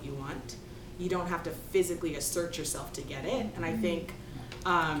tell me what you want. You don't have to physically assert yourself to get it. And I think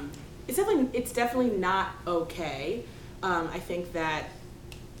it's definitely not okay. I think that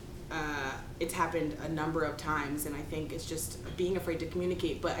it's happened a number of times, and I think it's just being afraid to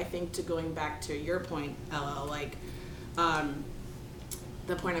communicate. But I think, to going back to your point, LL, like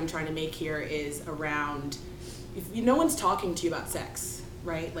the point I'm trying to make here is around, if no one's talking to you about sex,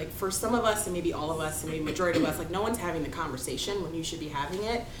 right? Like, for some of us, and maybe all of us, and maybe majority of us, like, no one's having the conversation when you should be having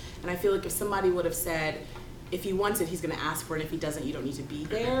it. And I feel like if somebody would have said, if he wants it, he's going to ask for it, and if he doesn't, you don't need to be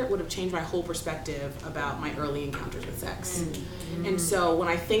there, it would have changed my whole perspective about my early encounters with sex. Mm-hmm. And so when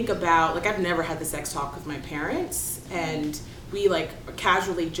I think about, like, I've never had the sex talk with my parents, and we, like,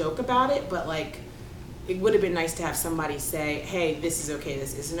 casually joke about it, but, like, it would have been nice to have somebody say, hey, this is okay,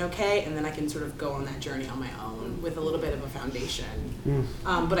 this isn't okay, and then I can sort of go on that journey on my own with a little bit of a foundation.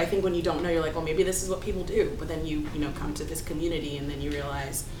 But I think when you don't know, you're like, well, maybe this is what people do, but then you come to this community, and then you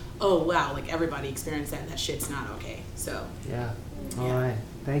realize, oh, wow, like, everybody experienced that, and that shit's not okay. So yeah. All right.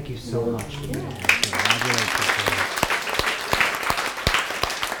 Thank you so much.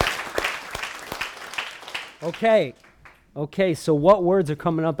 Okay, so what words are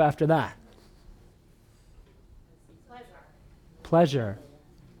coming up after that? Pleasure.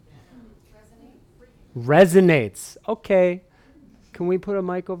 Resonates. Okay. Can we put a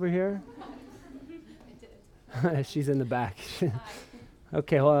mic over here? She's in the back.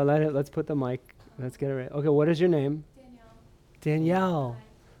 Okay, hold on. Let's put the mic. Let's get it right. Okay, what is your name? Danielle.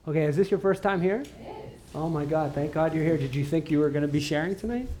 Okay, is this your first time here? It is. Oh my God, thank God you're here. Did you think you were going to be sharing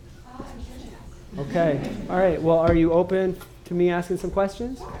tonight? Okay. All right. Well, are you open to me asking some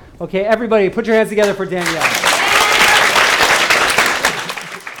questions? Okay, everybody, put your hands together for Danielle.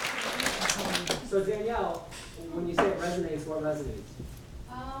 So Danielle, when you say it resonates, what resonates?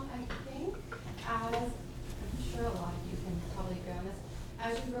 I think, as I'm sure a lot of you can probably agree on this,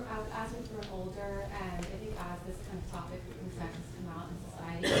 as we've grown older, and I think as this kind of topic of consent has come out in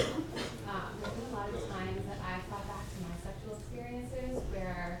society, there's been a lot of times that I've thought back to my sexual experiences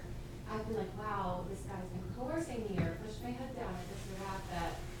where I've been like, wow, this guy's been coercing me or pushed my head down or this or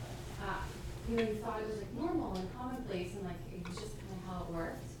that, you thought it was like normal and commonplace, and like it was just kind of how it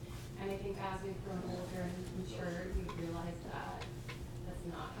worked. And I think as we've grown older and matured, we've realized that that's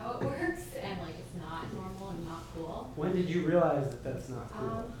not how it works, and like it's not normal and not cool. When did you realize that that's not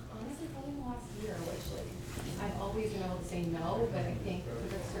cool? Honestly, probably in the last year, which like I've always been able to say no, but I think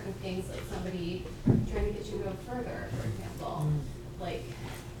there's certain things like somebody trying to get you to go further, for example, like.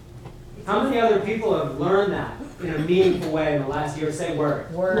 How many other people have learned that in a meaningful way in the last year? Say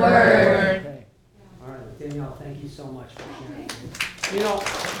word. Word. Okay. All right, Danielle, thank you so much for sharing. You know,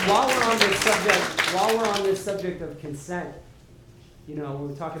 while we're on this subject of consent, when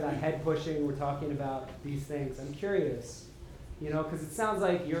we talk about head pushing, we're talking about these things. I'm curious, because it sounds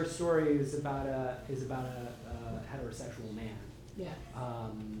like your story is about a heterosexual man. Yeah.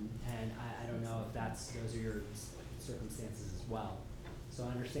 And I don't know if those are your circumstances as well. So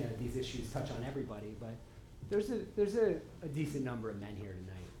I understand that these issues touch on everybody, but there's a decent number of men here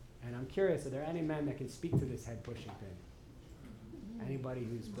tonight, and I'm curious: are there any men that can speak to this head pushing thing? Anybody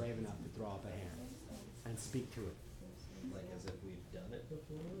who's brave enough to throw up a hand and speak to it? Like as if we've done it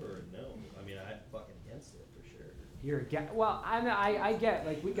before, or no? I mean, I'm fucking against it for sure. You're against? Well, I get,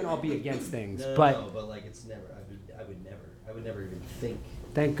 like, we can all be against things, No, but like it's never. I would never even think.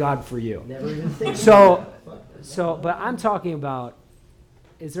 Thank God for you. Never even think. But I'm talking about.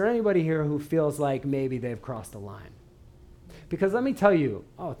 Is there anybody here who feels like maybe they've crossed the line? Because let me tell you,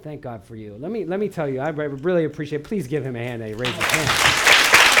 oh, thank God for you. Let me tell you, I really appreciate, please give him a hand that he raised his hand.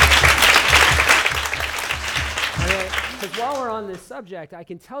 Because while we're on this subject, I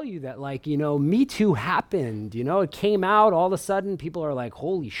can tell you that, like, Me Too happened, it came out, all of a sudden, people are like,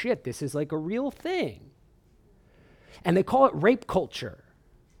 holy shit, this is like a real thing. And they call it rape culture.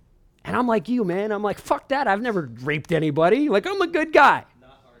 And I'm like you, man, I'm like, fuck that, I've never raped anybody. Like, I'm a good guy.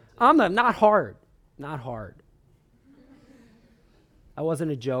 Not hard. That wasn't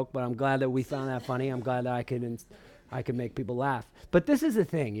a joke, but I'm glad that we found that funny. I'm glad that I could make people laugh. But this is the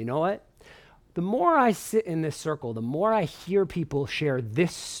thing, you know what? The more I sit in this circle, the more I hear people share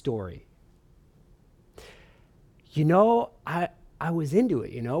this story. I was into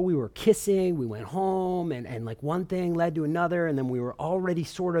it, we were kissing, we went home, and like one thing led to another, and then we were already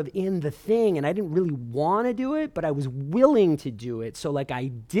sort of in the thing, and I didn't really want to do it, but I was willing to do it, so like I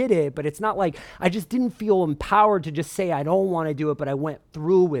did it, but it's not like, I just didn't feel empowered to just say I don't want to do it, but I went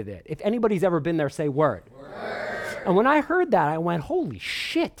through with it. If anybody's ever been there, say word. Word. And when I heard that, I went, holy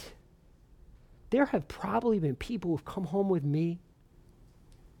shit. There have probably been people who've come home with me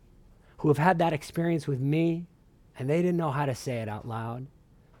who have had that experience with me and they didn't know how to say it out loud.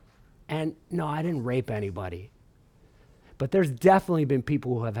 And no, I didn't rape anybody. But there's definitely been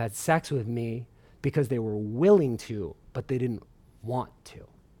people who have had sex with me because they were willing to, but they didn't want to.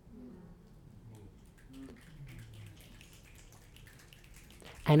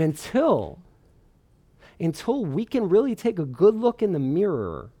 And until we can really take a good look in the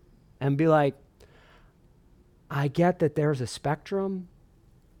mirror and be like, I get that there's a spectrum,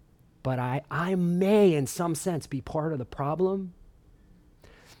 but I may in some sense be part of the problem.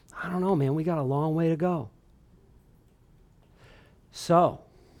 I don't know, man, we got a long way to go. So,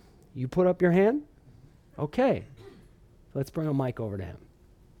 you put up your hand? Okay. Let's bring a mic over to him.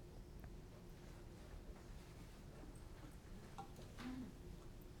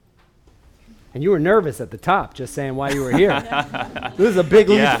 And you were nervous at the top, just saying why you were here. This is a big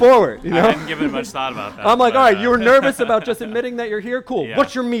leap forward, you know? I hadn't given much thought about that. I'm like, all right, you were nervous about just admitting that you're here? Cool. Yeah.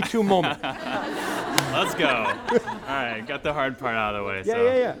 What's your Me Too moment? Let's go. All right, got the hard part out of the way.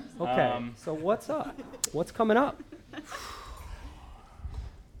 Yeah. Okay, so what's up? What's coming up?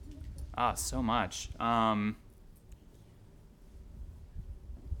 So much.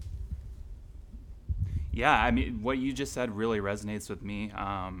 Yeah, I mean, what you just said really resonates with me.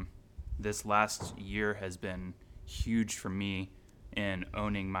 This last year has been huge for me in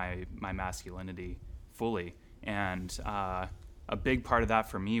owning my masculinity fully. And a big part of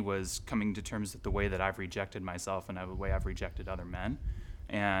that for me was coming to terms with the way that I've rejected myself and the way I've rejected other men.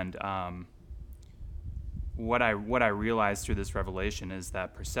 And what I realized through this revelation is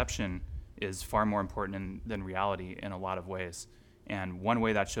that perception is far more important than reality in a lot of ways. And one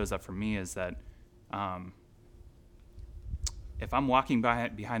way that shows up for me is that if I'm walking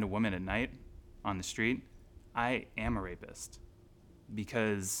behind a woman at night on the street, I am a rapist,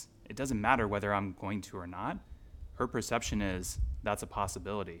 because it doesn't matter whether I'm going to or not. Her perception is that's a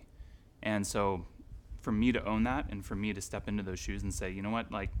possibility. And so for me to own that and for me to step into those shoes and say, you know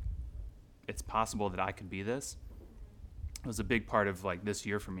what, like, it's possible that I could be this, was a big part of like this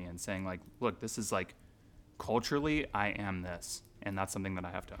year for me, and saying like, look, this is like, culturally I am this, and that's something that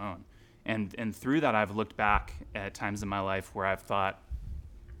I have to own. And through that, I've looked back at times in my life where I've thought,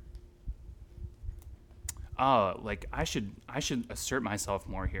 oh, like I should assert myself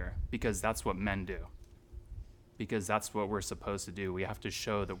more here, because that's what men do. Because that's what we're supposed to do. We have to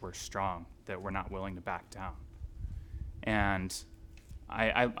show that we're strong, that we're not willing to back down. And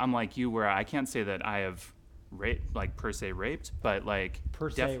I'm like you, where I can't say that I have raped, like per se raped, but like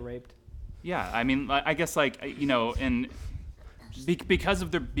raped. Yeah, I mean, I guess like, you know, and because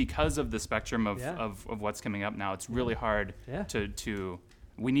of the spectrum of what's coming up now, it's really hard to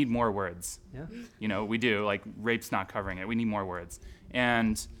we need more words. Yeah. You know, we do, like, rape's not covering it. We need more words.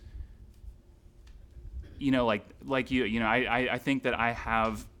 And you know, like you know, I think that I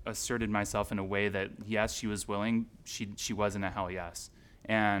have asserted myself in a way that, yes, she was willing, she wasn't a hell yes.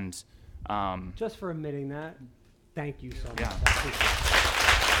 And just for admitting that, thank you so much. Yeah.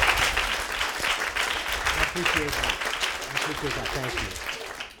 I appreciate that. Thank you.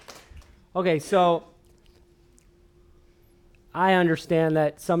 Okay, so I understand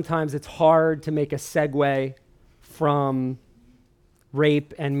that sometimes it's hard to make a segue from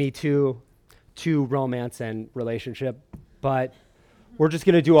rape and Me Too to romance and relationship, but we're just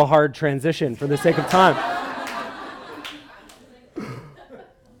going to do a hard transition for the sake of time.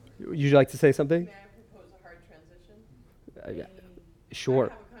 Would you like to say something? May I propose a hard transition? Sure. I have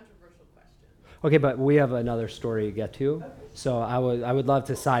a controversial question. Okay, but we have another story to get to, so I would love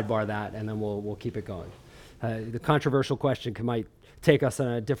to sidebar that, and then we'll keep it going. The controversial question might take us on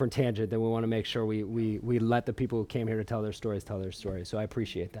a different tangent, then we want to make sure we let the people who came here to tell their stories. So I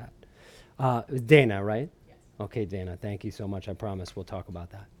appreciate that. Dana, right? Yes. Okay, Dana, thank you so much. I promise we'll talk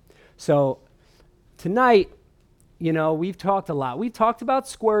about that. So tonight, you know, we've talked a lot. We've talked about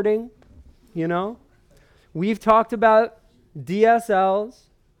squirting, you know. We've talked about DSLs.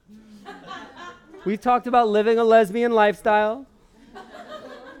 We've talked about living a lesbian lifestyle.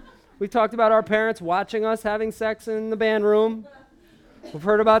 We've talked about our parents watching us having sex in the band room. We've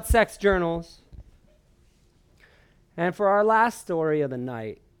heard about sex journals. And for our last story of the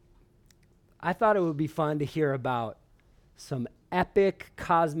night, I thought it would be fun to hear about some epic,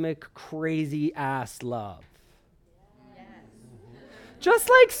 cosmic, crazy-ass love. Yes. Just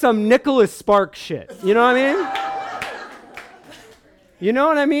like some Nicholas Sparks shit. You know what I mean? You know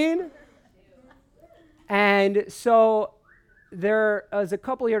what I mean? And so there was a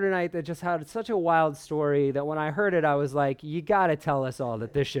couple here tonight that just had such a wild story that when I heard it, I was like, you got to tell us all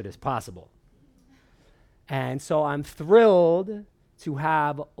that this shit is possible. And so I'm thrilled to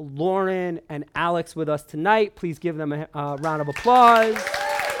have Lauren and Alex with us tonight. Please give them a round of applause.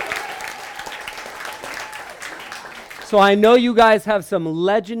 So I know you guys have some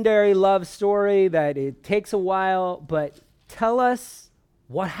legendary love story that it takes a while, but tell us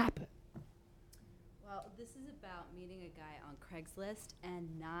what happened. Well, this is about meeting a guy on Craigslist and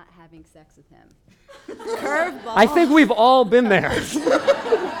not having sex with him. Curveball. I think we've all been there.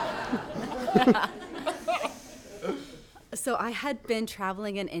 So I had been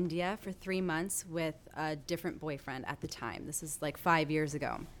traveling in India for 3 months with a different boyfriend at the time. This is like 5 years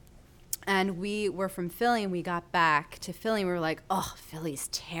ago. And we were from Philly, and we got back to Philly, and we were like, oh, Philly's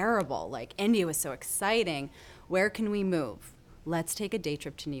terrible. Like, India was so exciting. Where can we move? Let's take a day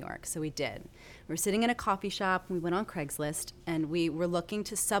trip to New York. So we did. We were sitting in a coffee shop. We went on Craigslist, and we were looking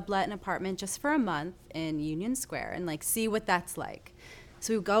to sublet an apartment just for a month in Union Square and, like, see what that's like.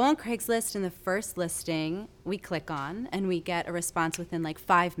 So we go on Craigslist, and the first listing we click on, and we get a response within, like,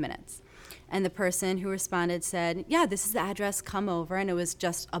 5 minutes. And the person who responded said, yeah, this is the address, come over. And it was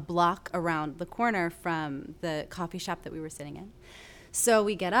just a block around the corner from the coffee shop that we were sitting in. So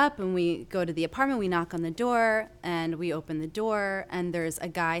we get up and we go to the apartment, we knock on the door, and we open the door, and there's a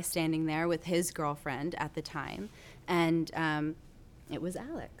guy standing there with his girlfriend at the time, and it was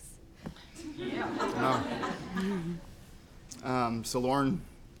Alex. So Lauren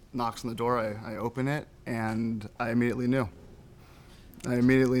knocks on the door, I open it, and I immediately knew. I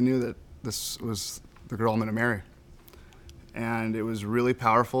immediately knew that this was the girl I'm gonna marry. And it was really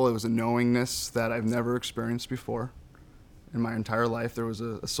powerful. It was a knowingness that I've never experienced before in my entire life. There was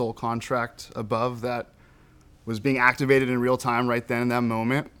a soul contract above that was being activated in real time right then in that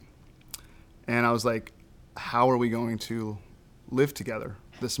moment. And I was like, how are we going to live together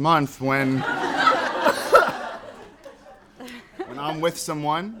this month when I'm with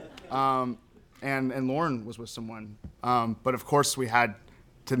someone, and Lauren was with someone. But of course we had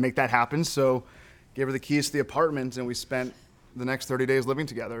to make that happen, so gave her the keys to the apartment, and we spent the next 30 days living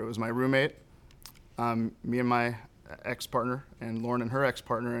together. It was my roommate, me and my ex-partner, and Lauren and her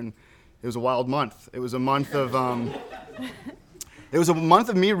ex-partner, and it was a wild month. It was a month of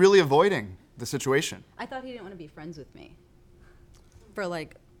me really avoiding the situation. I thought he didn't want to be friends with me for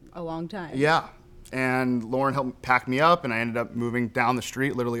like a long time. Yeah, and Lauren helped pack me up, and I ended up moving down the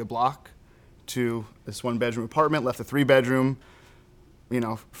street, literally a block, to this one-bedroom apartment, left a 3-bedroom,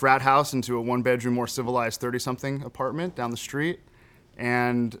 frat house into a 1-bedroom, more civilized 30-something apartment down the street.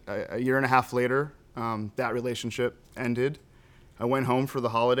 And a year and a half later, that relationship ended. I went home for the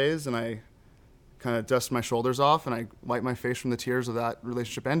holidays, and I kind of dusted my shoulders off, and I wiped my face from the tears of that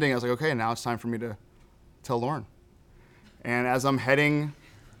relationship ending. I was like, okay, now it's time for me to tell Lauren. And as I'm heading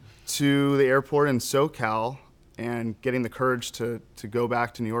to the airport in SoCal and getting the courage to go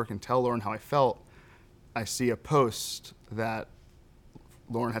back to New York and tell Lauren how I felt, I see a post that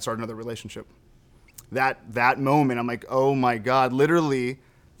Lauren had started another relationship. That moment, I'm like, oh my God, literally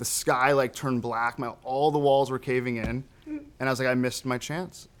the sky like turned black, all the walls were caving in, and I was like, I missed my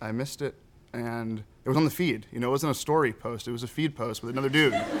chance. I missed it. And it was on the feed. It wasn't a story post, it was a feed post with another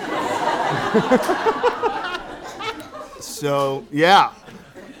dude. So, yeah.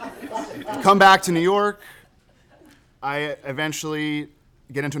 Come back to New York. I eventually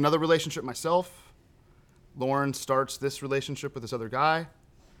get into another relationship myself. Lauren starts this relationship with this other guy.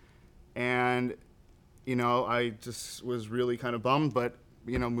 And, I just was really kind of bummed, but,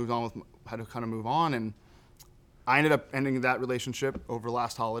 had to kind of move on. And I ended up ending that relationship over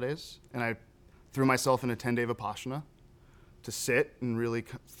last holidays. And I threw myself in a 10-day Vipassana to sit and really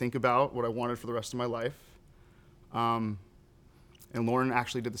think about what I wanted for the rest of my life. And Lauren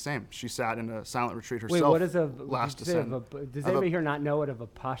actually did the same. She sat in a silent retreat herself. Wait, what is last December? Does anybody here not know what a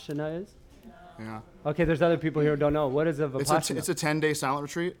Vipassana is? Yeah. Okay, there's other people here who don't know. What is a Vipassana? It's a 10-day silent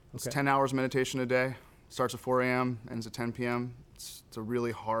retreat. It's Okay. 10 hours meditation a day. Starts at 4 a.m., ends at 10 p.m. It's a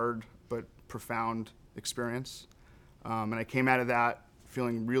really hard but profound experience. And I came out of that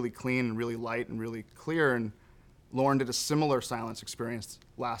feeling really clean and really light and really clear. And Lauren did a similar silence experience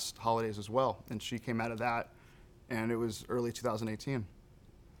last holidays as well. And she came out of that, and it was early 2018.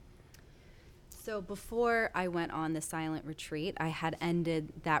 So before I went on the silent retreat, I had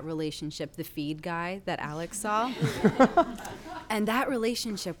ended that relationship, the feed guy that Alex saw. And that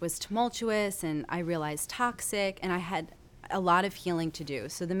relationship was tumultuous, and I realized toxic, and I had a lot of healing to do.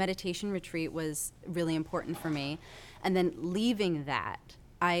 So the meditation retreat was really important for me. And then leaving that,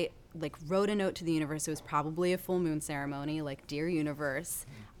 I wrote a note to the universe. It was probably a full moon ceremony, like, dear universe,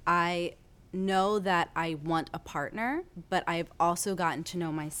 I know that I want a partner, but I've also gotten to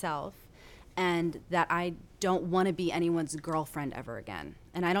know myself, and that I don't want to be anyone's girlfriend ever again.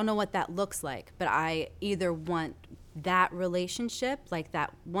 And I don't know what that looks like, but I either want that relationship, like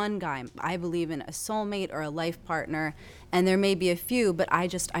that one guy, I believe in a soulmate or a life partner, and there may be a few, but I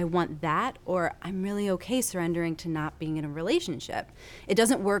want that, or I'm really okay surrendering to not being in a relationship. It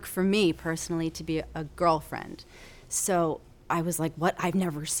doesn't work for me personally to be a girlfriend. So I was like, what? I've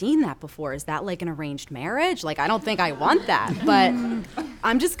never seen that before. Is that like an arranged marriage? Like, I don't think I want that, but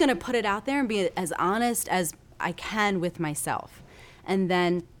I'm just gonna put it out there and be as honest as I can with myself. And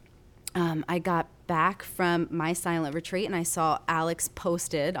then I got back from my silent retreat and I saw Alex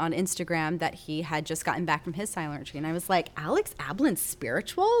posted on Instagram that he had just gotten back from his silent retreat. And I was like, Alex Ablin's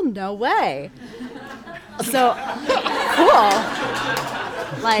spiritual? No way. So, cool.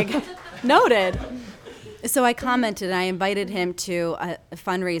 Like, noted. So I commented and I invited him to a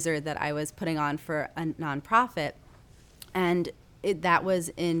fundraiser that I was putting on for a nonprofit. And that was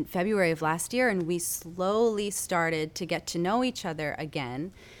in February of last year. And we slowly started to get to know each other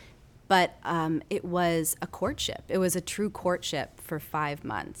again. But it was a courtship. It was a true courtship for 5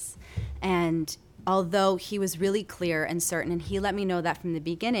 months. And although he was really clear and certain, and he let me know that from the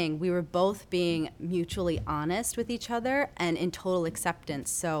beginning, we were both being mutually honest with each other and in total acceptance.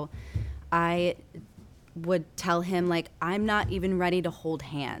 So I would tell him, like, I'm not even ready to hold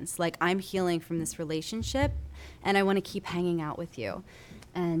hands. Like, I'm healing from this relationship, and I want to keep hanging out with you.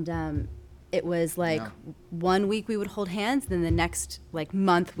 And it was like 1 week we would hold hands, then the next like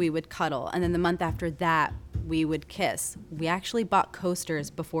month we would cuddle, and then the month after that we would kiss. We actually bought coasters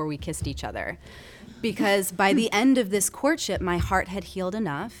before we kissed each other, because by the end of this courtship my heart had healed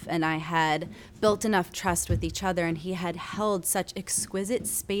enough and I had built enough trust with each other, and he had held such exquisite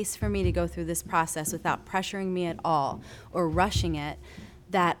space for me to go through this process without pressuring me at all or rushing it,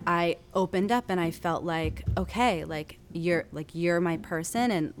 that I opened up and I felt like, okay, you're my person,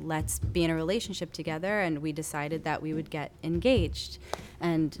 and let's be in a relationship together. And we decided that we would get engaged.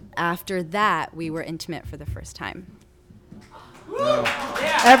 And after that, we were intimate for the first time.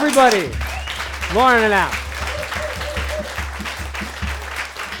 Yeah. Everybody, Lauren and Al.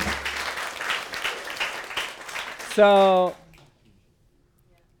 So,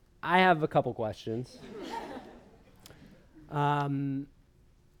 I have a couple questions.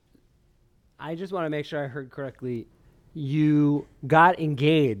 I just want to make sure I heard correctly. You got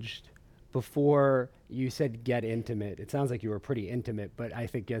engaged before you said get intimate. It sounds like you were pretty intimate, but I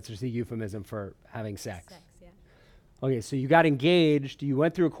think that's just a euphemism for having sex. Sex, yeah. Okay, so you got engaged, you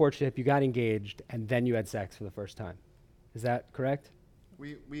went through a courtship, you got engaged, and then you had sex for the first time. Is that correct?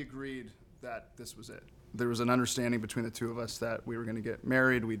 We agreed that this was it. There was an understanding between the two of us that we were going to get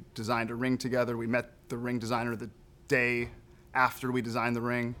married. We designed a ring together. We met the ring designer the day after we designed the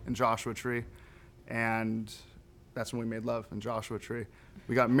ring in Joshua Tree, and that's when we made love in Joshua Tree.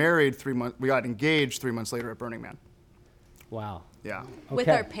 We got married we got engaged 3 months later at Burning Man. Wow. Yeah. Okay. With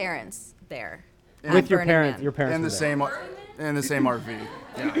our parents there. With your parents, your parents in the same RV.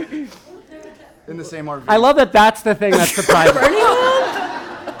 Yeah. In the same RV. I love that that's the thing that's surprising.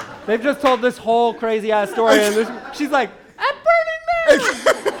 They've just told this whole crazy ass story, and she's like, at Burning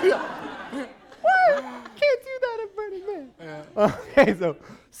Man. What? Can't do that at Burning Man. Yeah. Okay,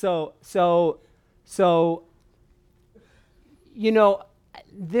 so, you know,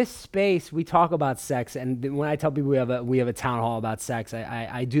 this space, we talk about sex, and when I tell people we have a town hall about sex,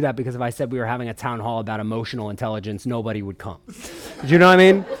 I do that because if I said we were having a town hall about emotional intelligence, nobody would come. Do you know what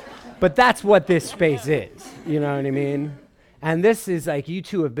I mean? But that's what this space is. You know what I mean? And this is like, you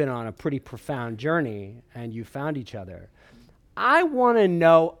two have been on a pretty profound journey, and you found each other. I want to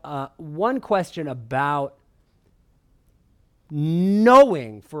know one question about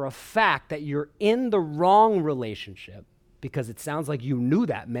knowing for a fact that you're in the wrong relationship, because it sounds like you knew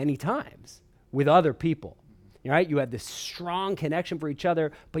that many times with other people, right? You had this strong connection for each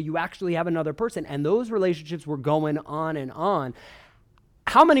other, but you actually have another person, and those relationships were going on and on.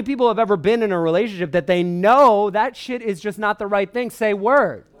 How many people have ever been in a relationship that they know that shit is just not the right thing? Say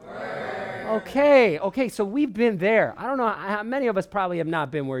word. Okay, so we've been there. I don't know how many of us probably have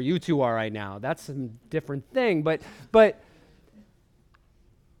not been where you two are right now. That's a different thing, but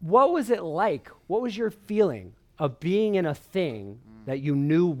what was it like? What was your feeling of being in a thing that you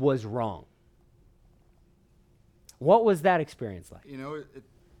knew was wrong? What was that experience like? You know,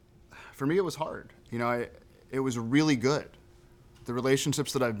 for me it was hard. You know, it was really good. The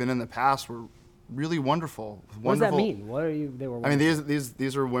relationships that I've been in the past were really wonderful. What does that mean? What are you? They were. I mean,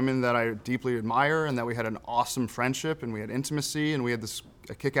 these are women that I deeply admire, and that we had an awesome friendship, and we had intimacy, and we had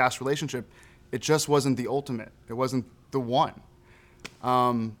a kick-ass relationship. It just wasn't the ultimate. It wasn't the one.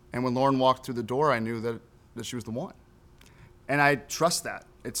 And when Lauren walked through the door, I knew that she was the one. And I trust that.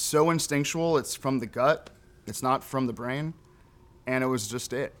 It's so instinctual. It's from the gut. It's not from the brain. And it was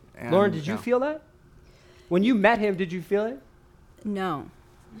just it. And, Lauren, did you feel that? When you met him, did you feel it? No.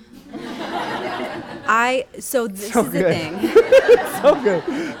 So this So is good. the thing. So good.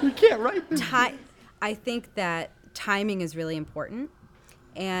 You can't write this. I think that timing is really important,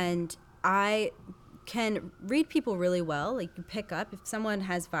 and I can read people really well. Like, you pick up if someone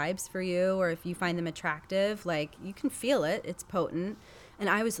has vibes for you, or if you find them attractive, like, you can feel it. It's potent. And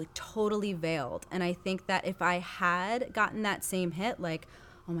I was like totally veiled. And I think that if I had gotten that same hit, like,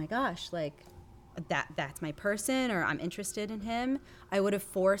 oh my gosh, like that's my person, or I'm interested in him, I would have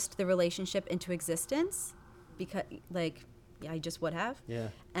forced the relationship into existence, because like, yeah, I just would have. Yeah.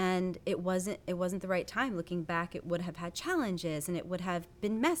 And it wasn't the right time. Looking back, it would have had challenges, and it would have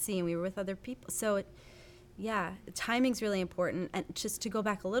been messy, and we were with other people. So timing's really important. And just to go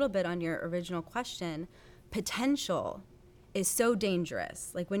back a little bit on your original question, potential is so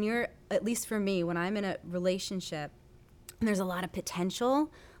dangerous. Like, when you're, at least for me, when I'm in a relationship and there's a lot of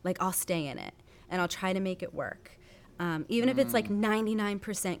potential, like, I'll stay in it and I'll try to make it work. Even if it's like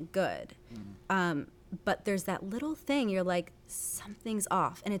 99% good. But there's that little thing, you're like, something's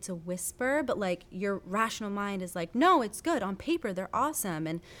off, and it's a whisper, but like your rational mind is like, no, it's good. On paper, they're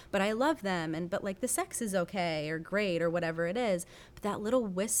awesome, but I love them, but like the sex is okay or great or whatever it is. But that little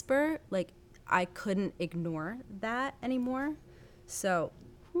whisper, like, I couldn't ignore that anymore. So,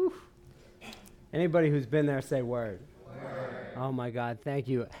 whew. Anybody who's been there, say word. Word. Oh my God, thank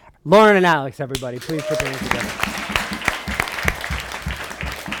you. Lauren and Alex, everybody, please put them together.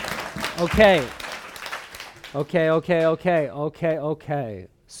 Okay.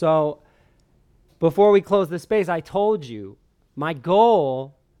 So, before we close the space, I told you my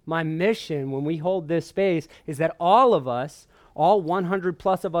goal, my mission when we hold this space is that all of us, all 100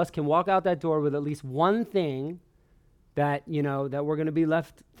 plus of us, can walk out that door with at least one thing that, that we're going to be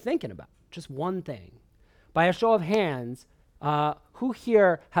left thinking about. Just one thing. By a show of hands, who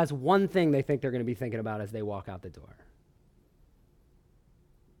here has one thing they think they're going to be thinking about as they walk out the door?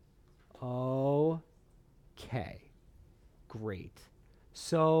 Okay. Great.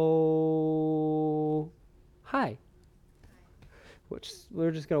 So, hi.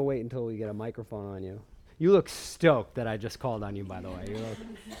 We're just going to wait until we get a microphone on you. You look stoked that I just called on you, by the way.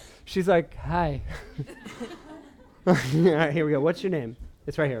 She's like, hi. All right, here we go. What's your name?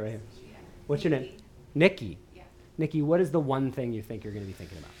 It's right here, right here. What's your name? Nikki. Yeah. Nikki, what is the one thing you think you're going to be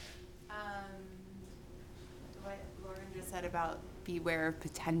thinking about? What Lauren just said about beware of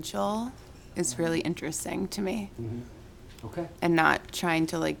potential is really interesting to me. Mm-hmm. Okay. And not trying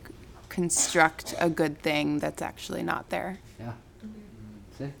to like construct a good thing that's actually not there. Yeah.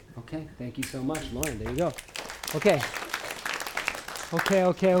 Sick. Okay. Thank you so much, Lauren. There you go. Okay.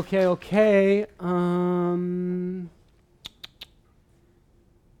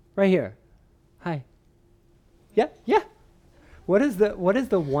 Right here. Hi. Yeah. What is the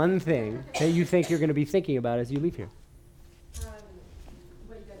one thing that you think you're going to be thinking about as you leave here? What you guys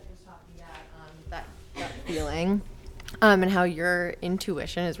were just talking about, that feeling, and how your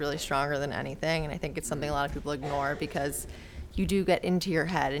intuition is really stronger than anything. And I think it's something a lot of people ignore, because you do get into your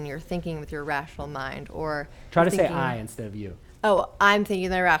head and you're thinking with your rational mind, or try to say I instead of you. Oh, I'm thinking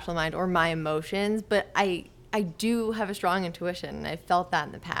my rational mind or my emotions, but I do have a strong intuition, and I've felt that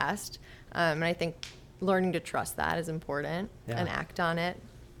in the past. And I think learning to trust that is important and act on it.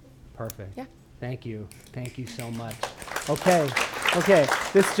 Perfect. Yeah. Thank you. Thank you so much. Okay.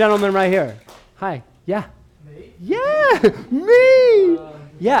 This gentleman right here. Hi. Yeah. Me? Yeah. Me.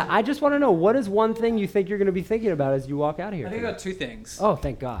 Yeah. I just want to know, what is one thing you think you're going to be thinking about as you walk out of here? I think I got two things. Oh,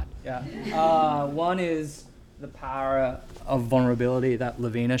 thank God. Yeah. One is the power of vulnerability that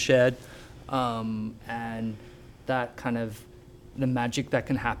Lavina shared, and that kind of the magic that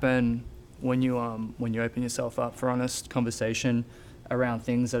can happen when you open yourself up for honest conversation around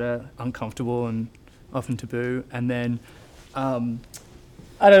things that are uncomfortable and often taboo. And then I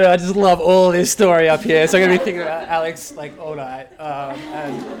don't know, I just love all this story up here, so I'm gonna be thinking about Alex like all night,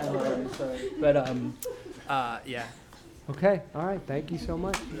 and Lauren, yeah. Okay. All right. Thank you so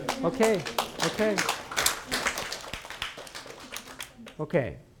much. Okay.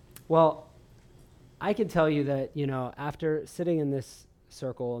 Well, I can tell you that, after sitting in this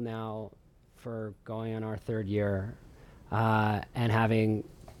circle now for going on our third year, and having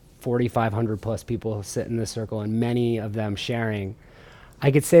 4,500 plus people sit in this circle, and many of them sharing,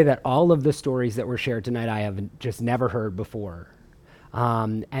 I could say that all of the stories that were shared tonight I have just never heard before.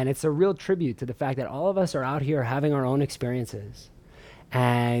 And it's a real tribute to the fact that all of us are out here having our own experiences.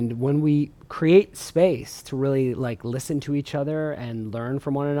 And when we create space to really like listen to each other and learn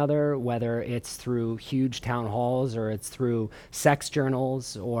from one another, whether it's through huge town halls or it's through sex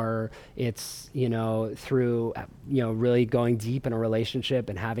journals or it's, through, really going deep in a relationship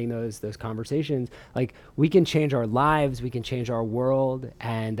and having those conversations, like we can change our lives, we can change our world.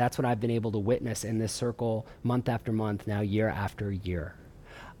 And that's what I've been able to witness in this circle month after month, now year after year.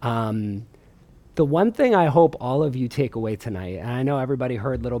 The one thing I hope all of you take away tonight, and I know everybody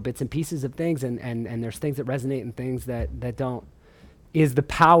heard little bits and pieces of things, and there's things that resonate and things that don't, is the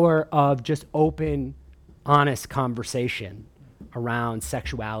power of just open, honest conversation around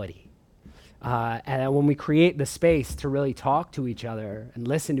sexuality. And when we create the space to really talk to each other and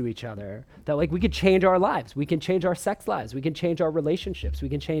listen to each other, that like we could change our lives. We can change our sex lives. We can change our relationships. We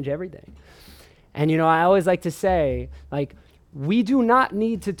can change everything. And I always like to say, like, we do not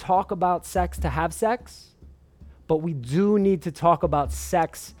need to talk about sex to have sex, but we do need to talk about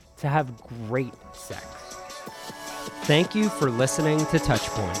sex to have great sex. Thank you for listening to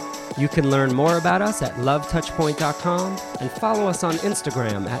Touchpoint. You can learn more about us at lovetouchpoint.com and follow us on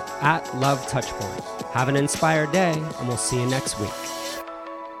Instagram at lovetouchpoint. Have an inspired day, and we'll see you next week.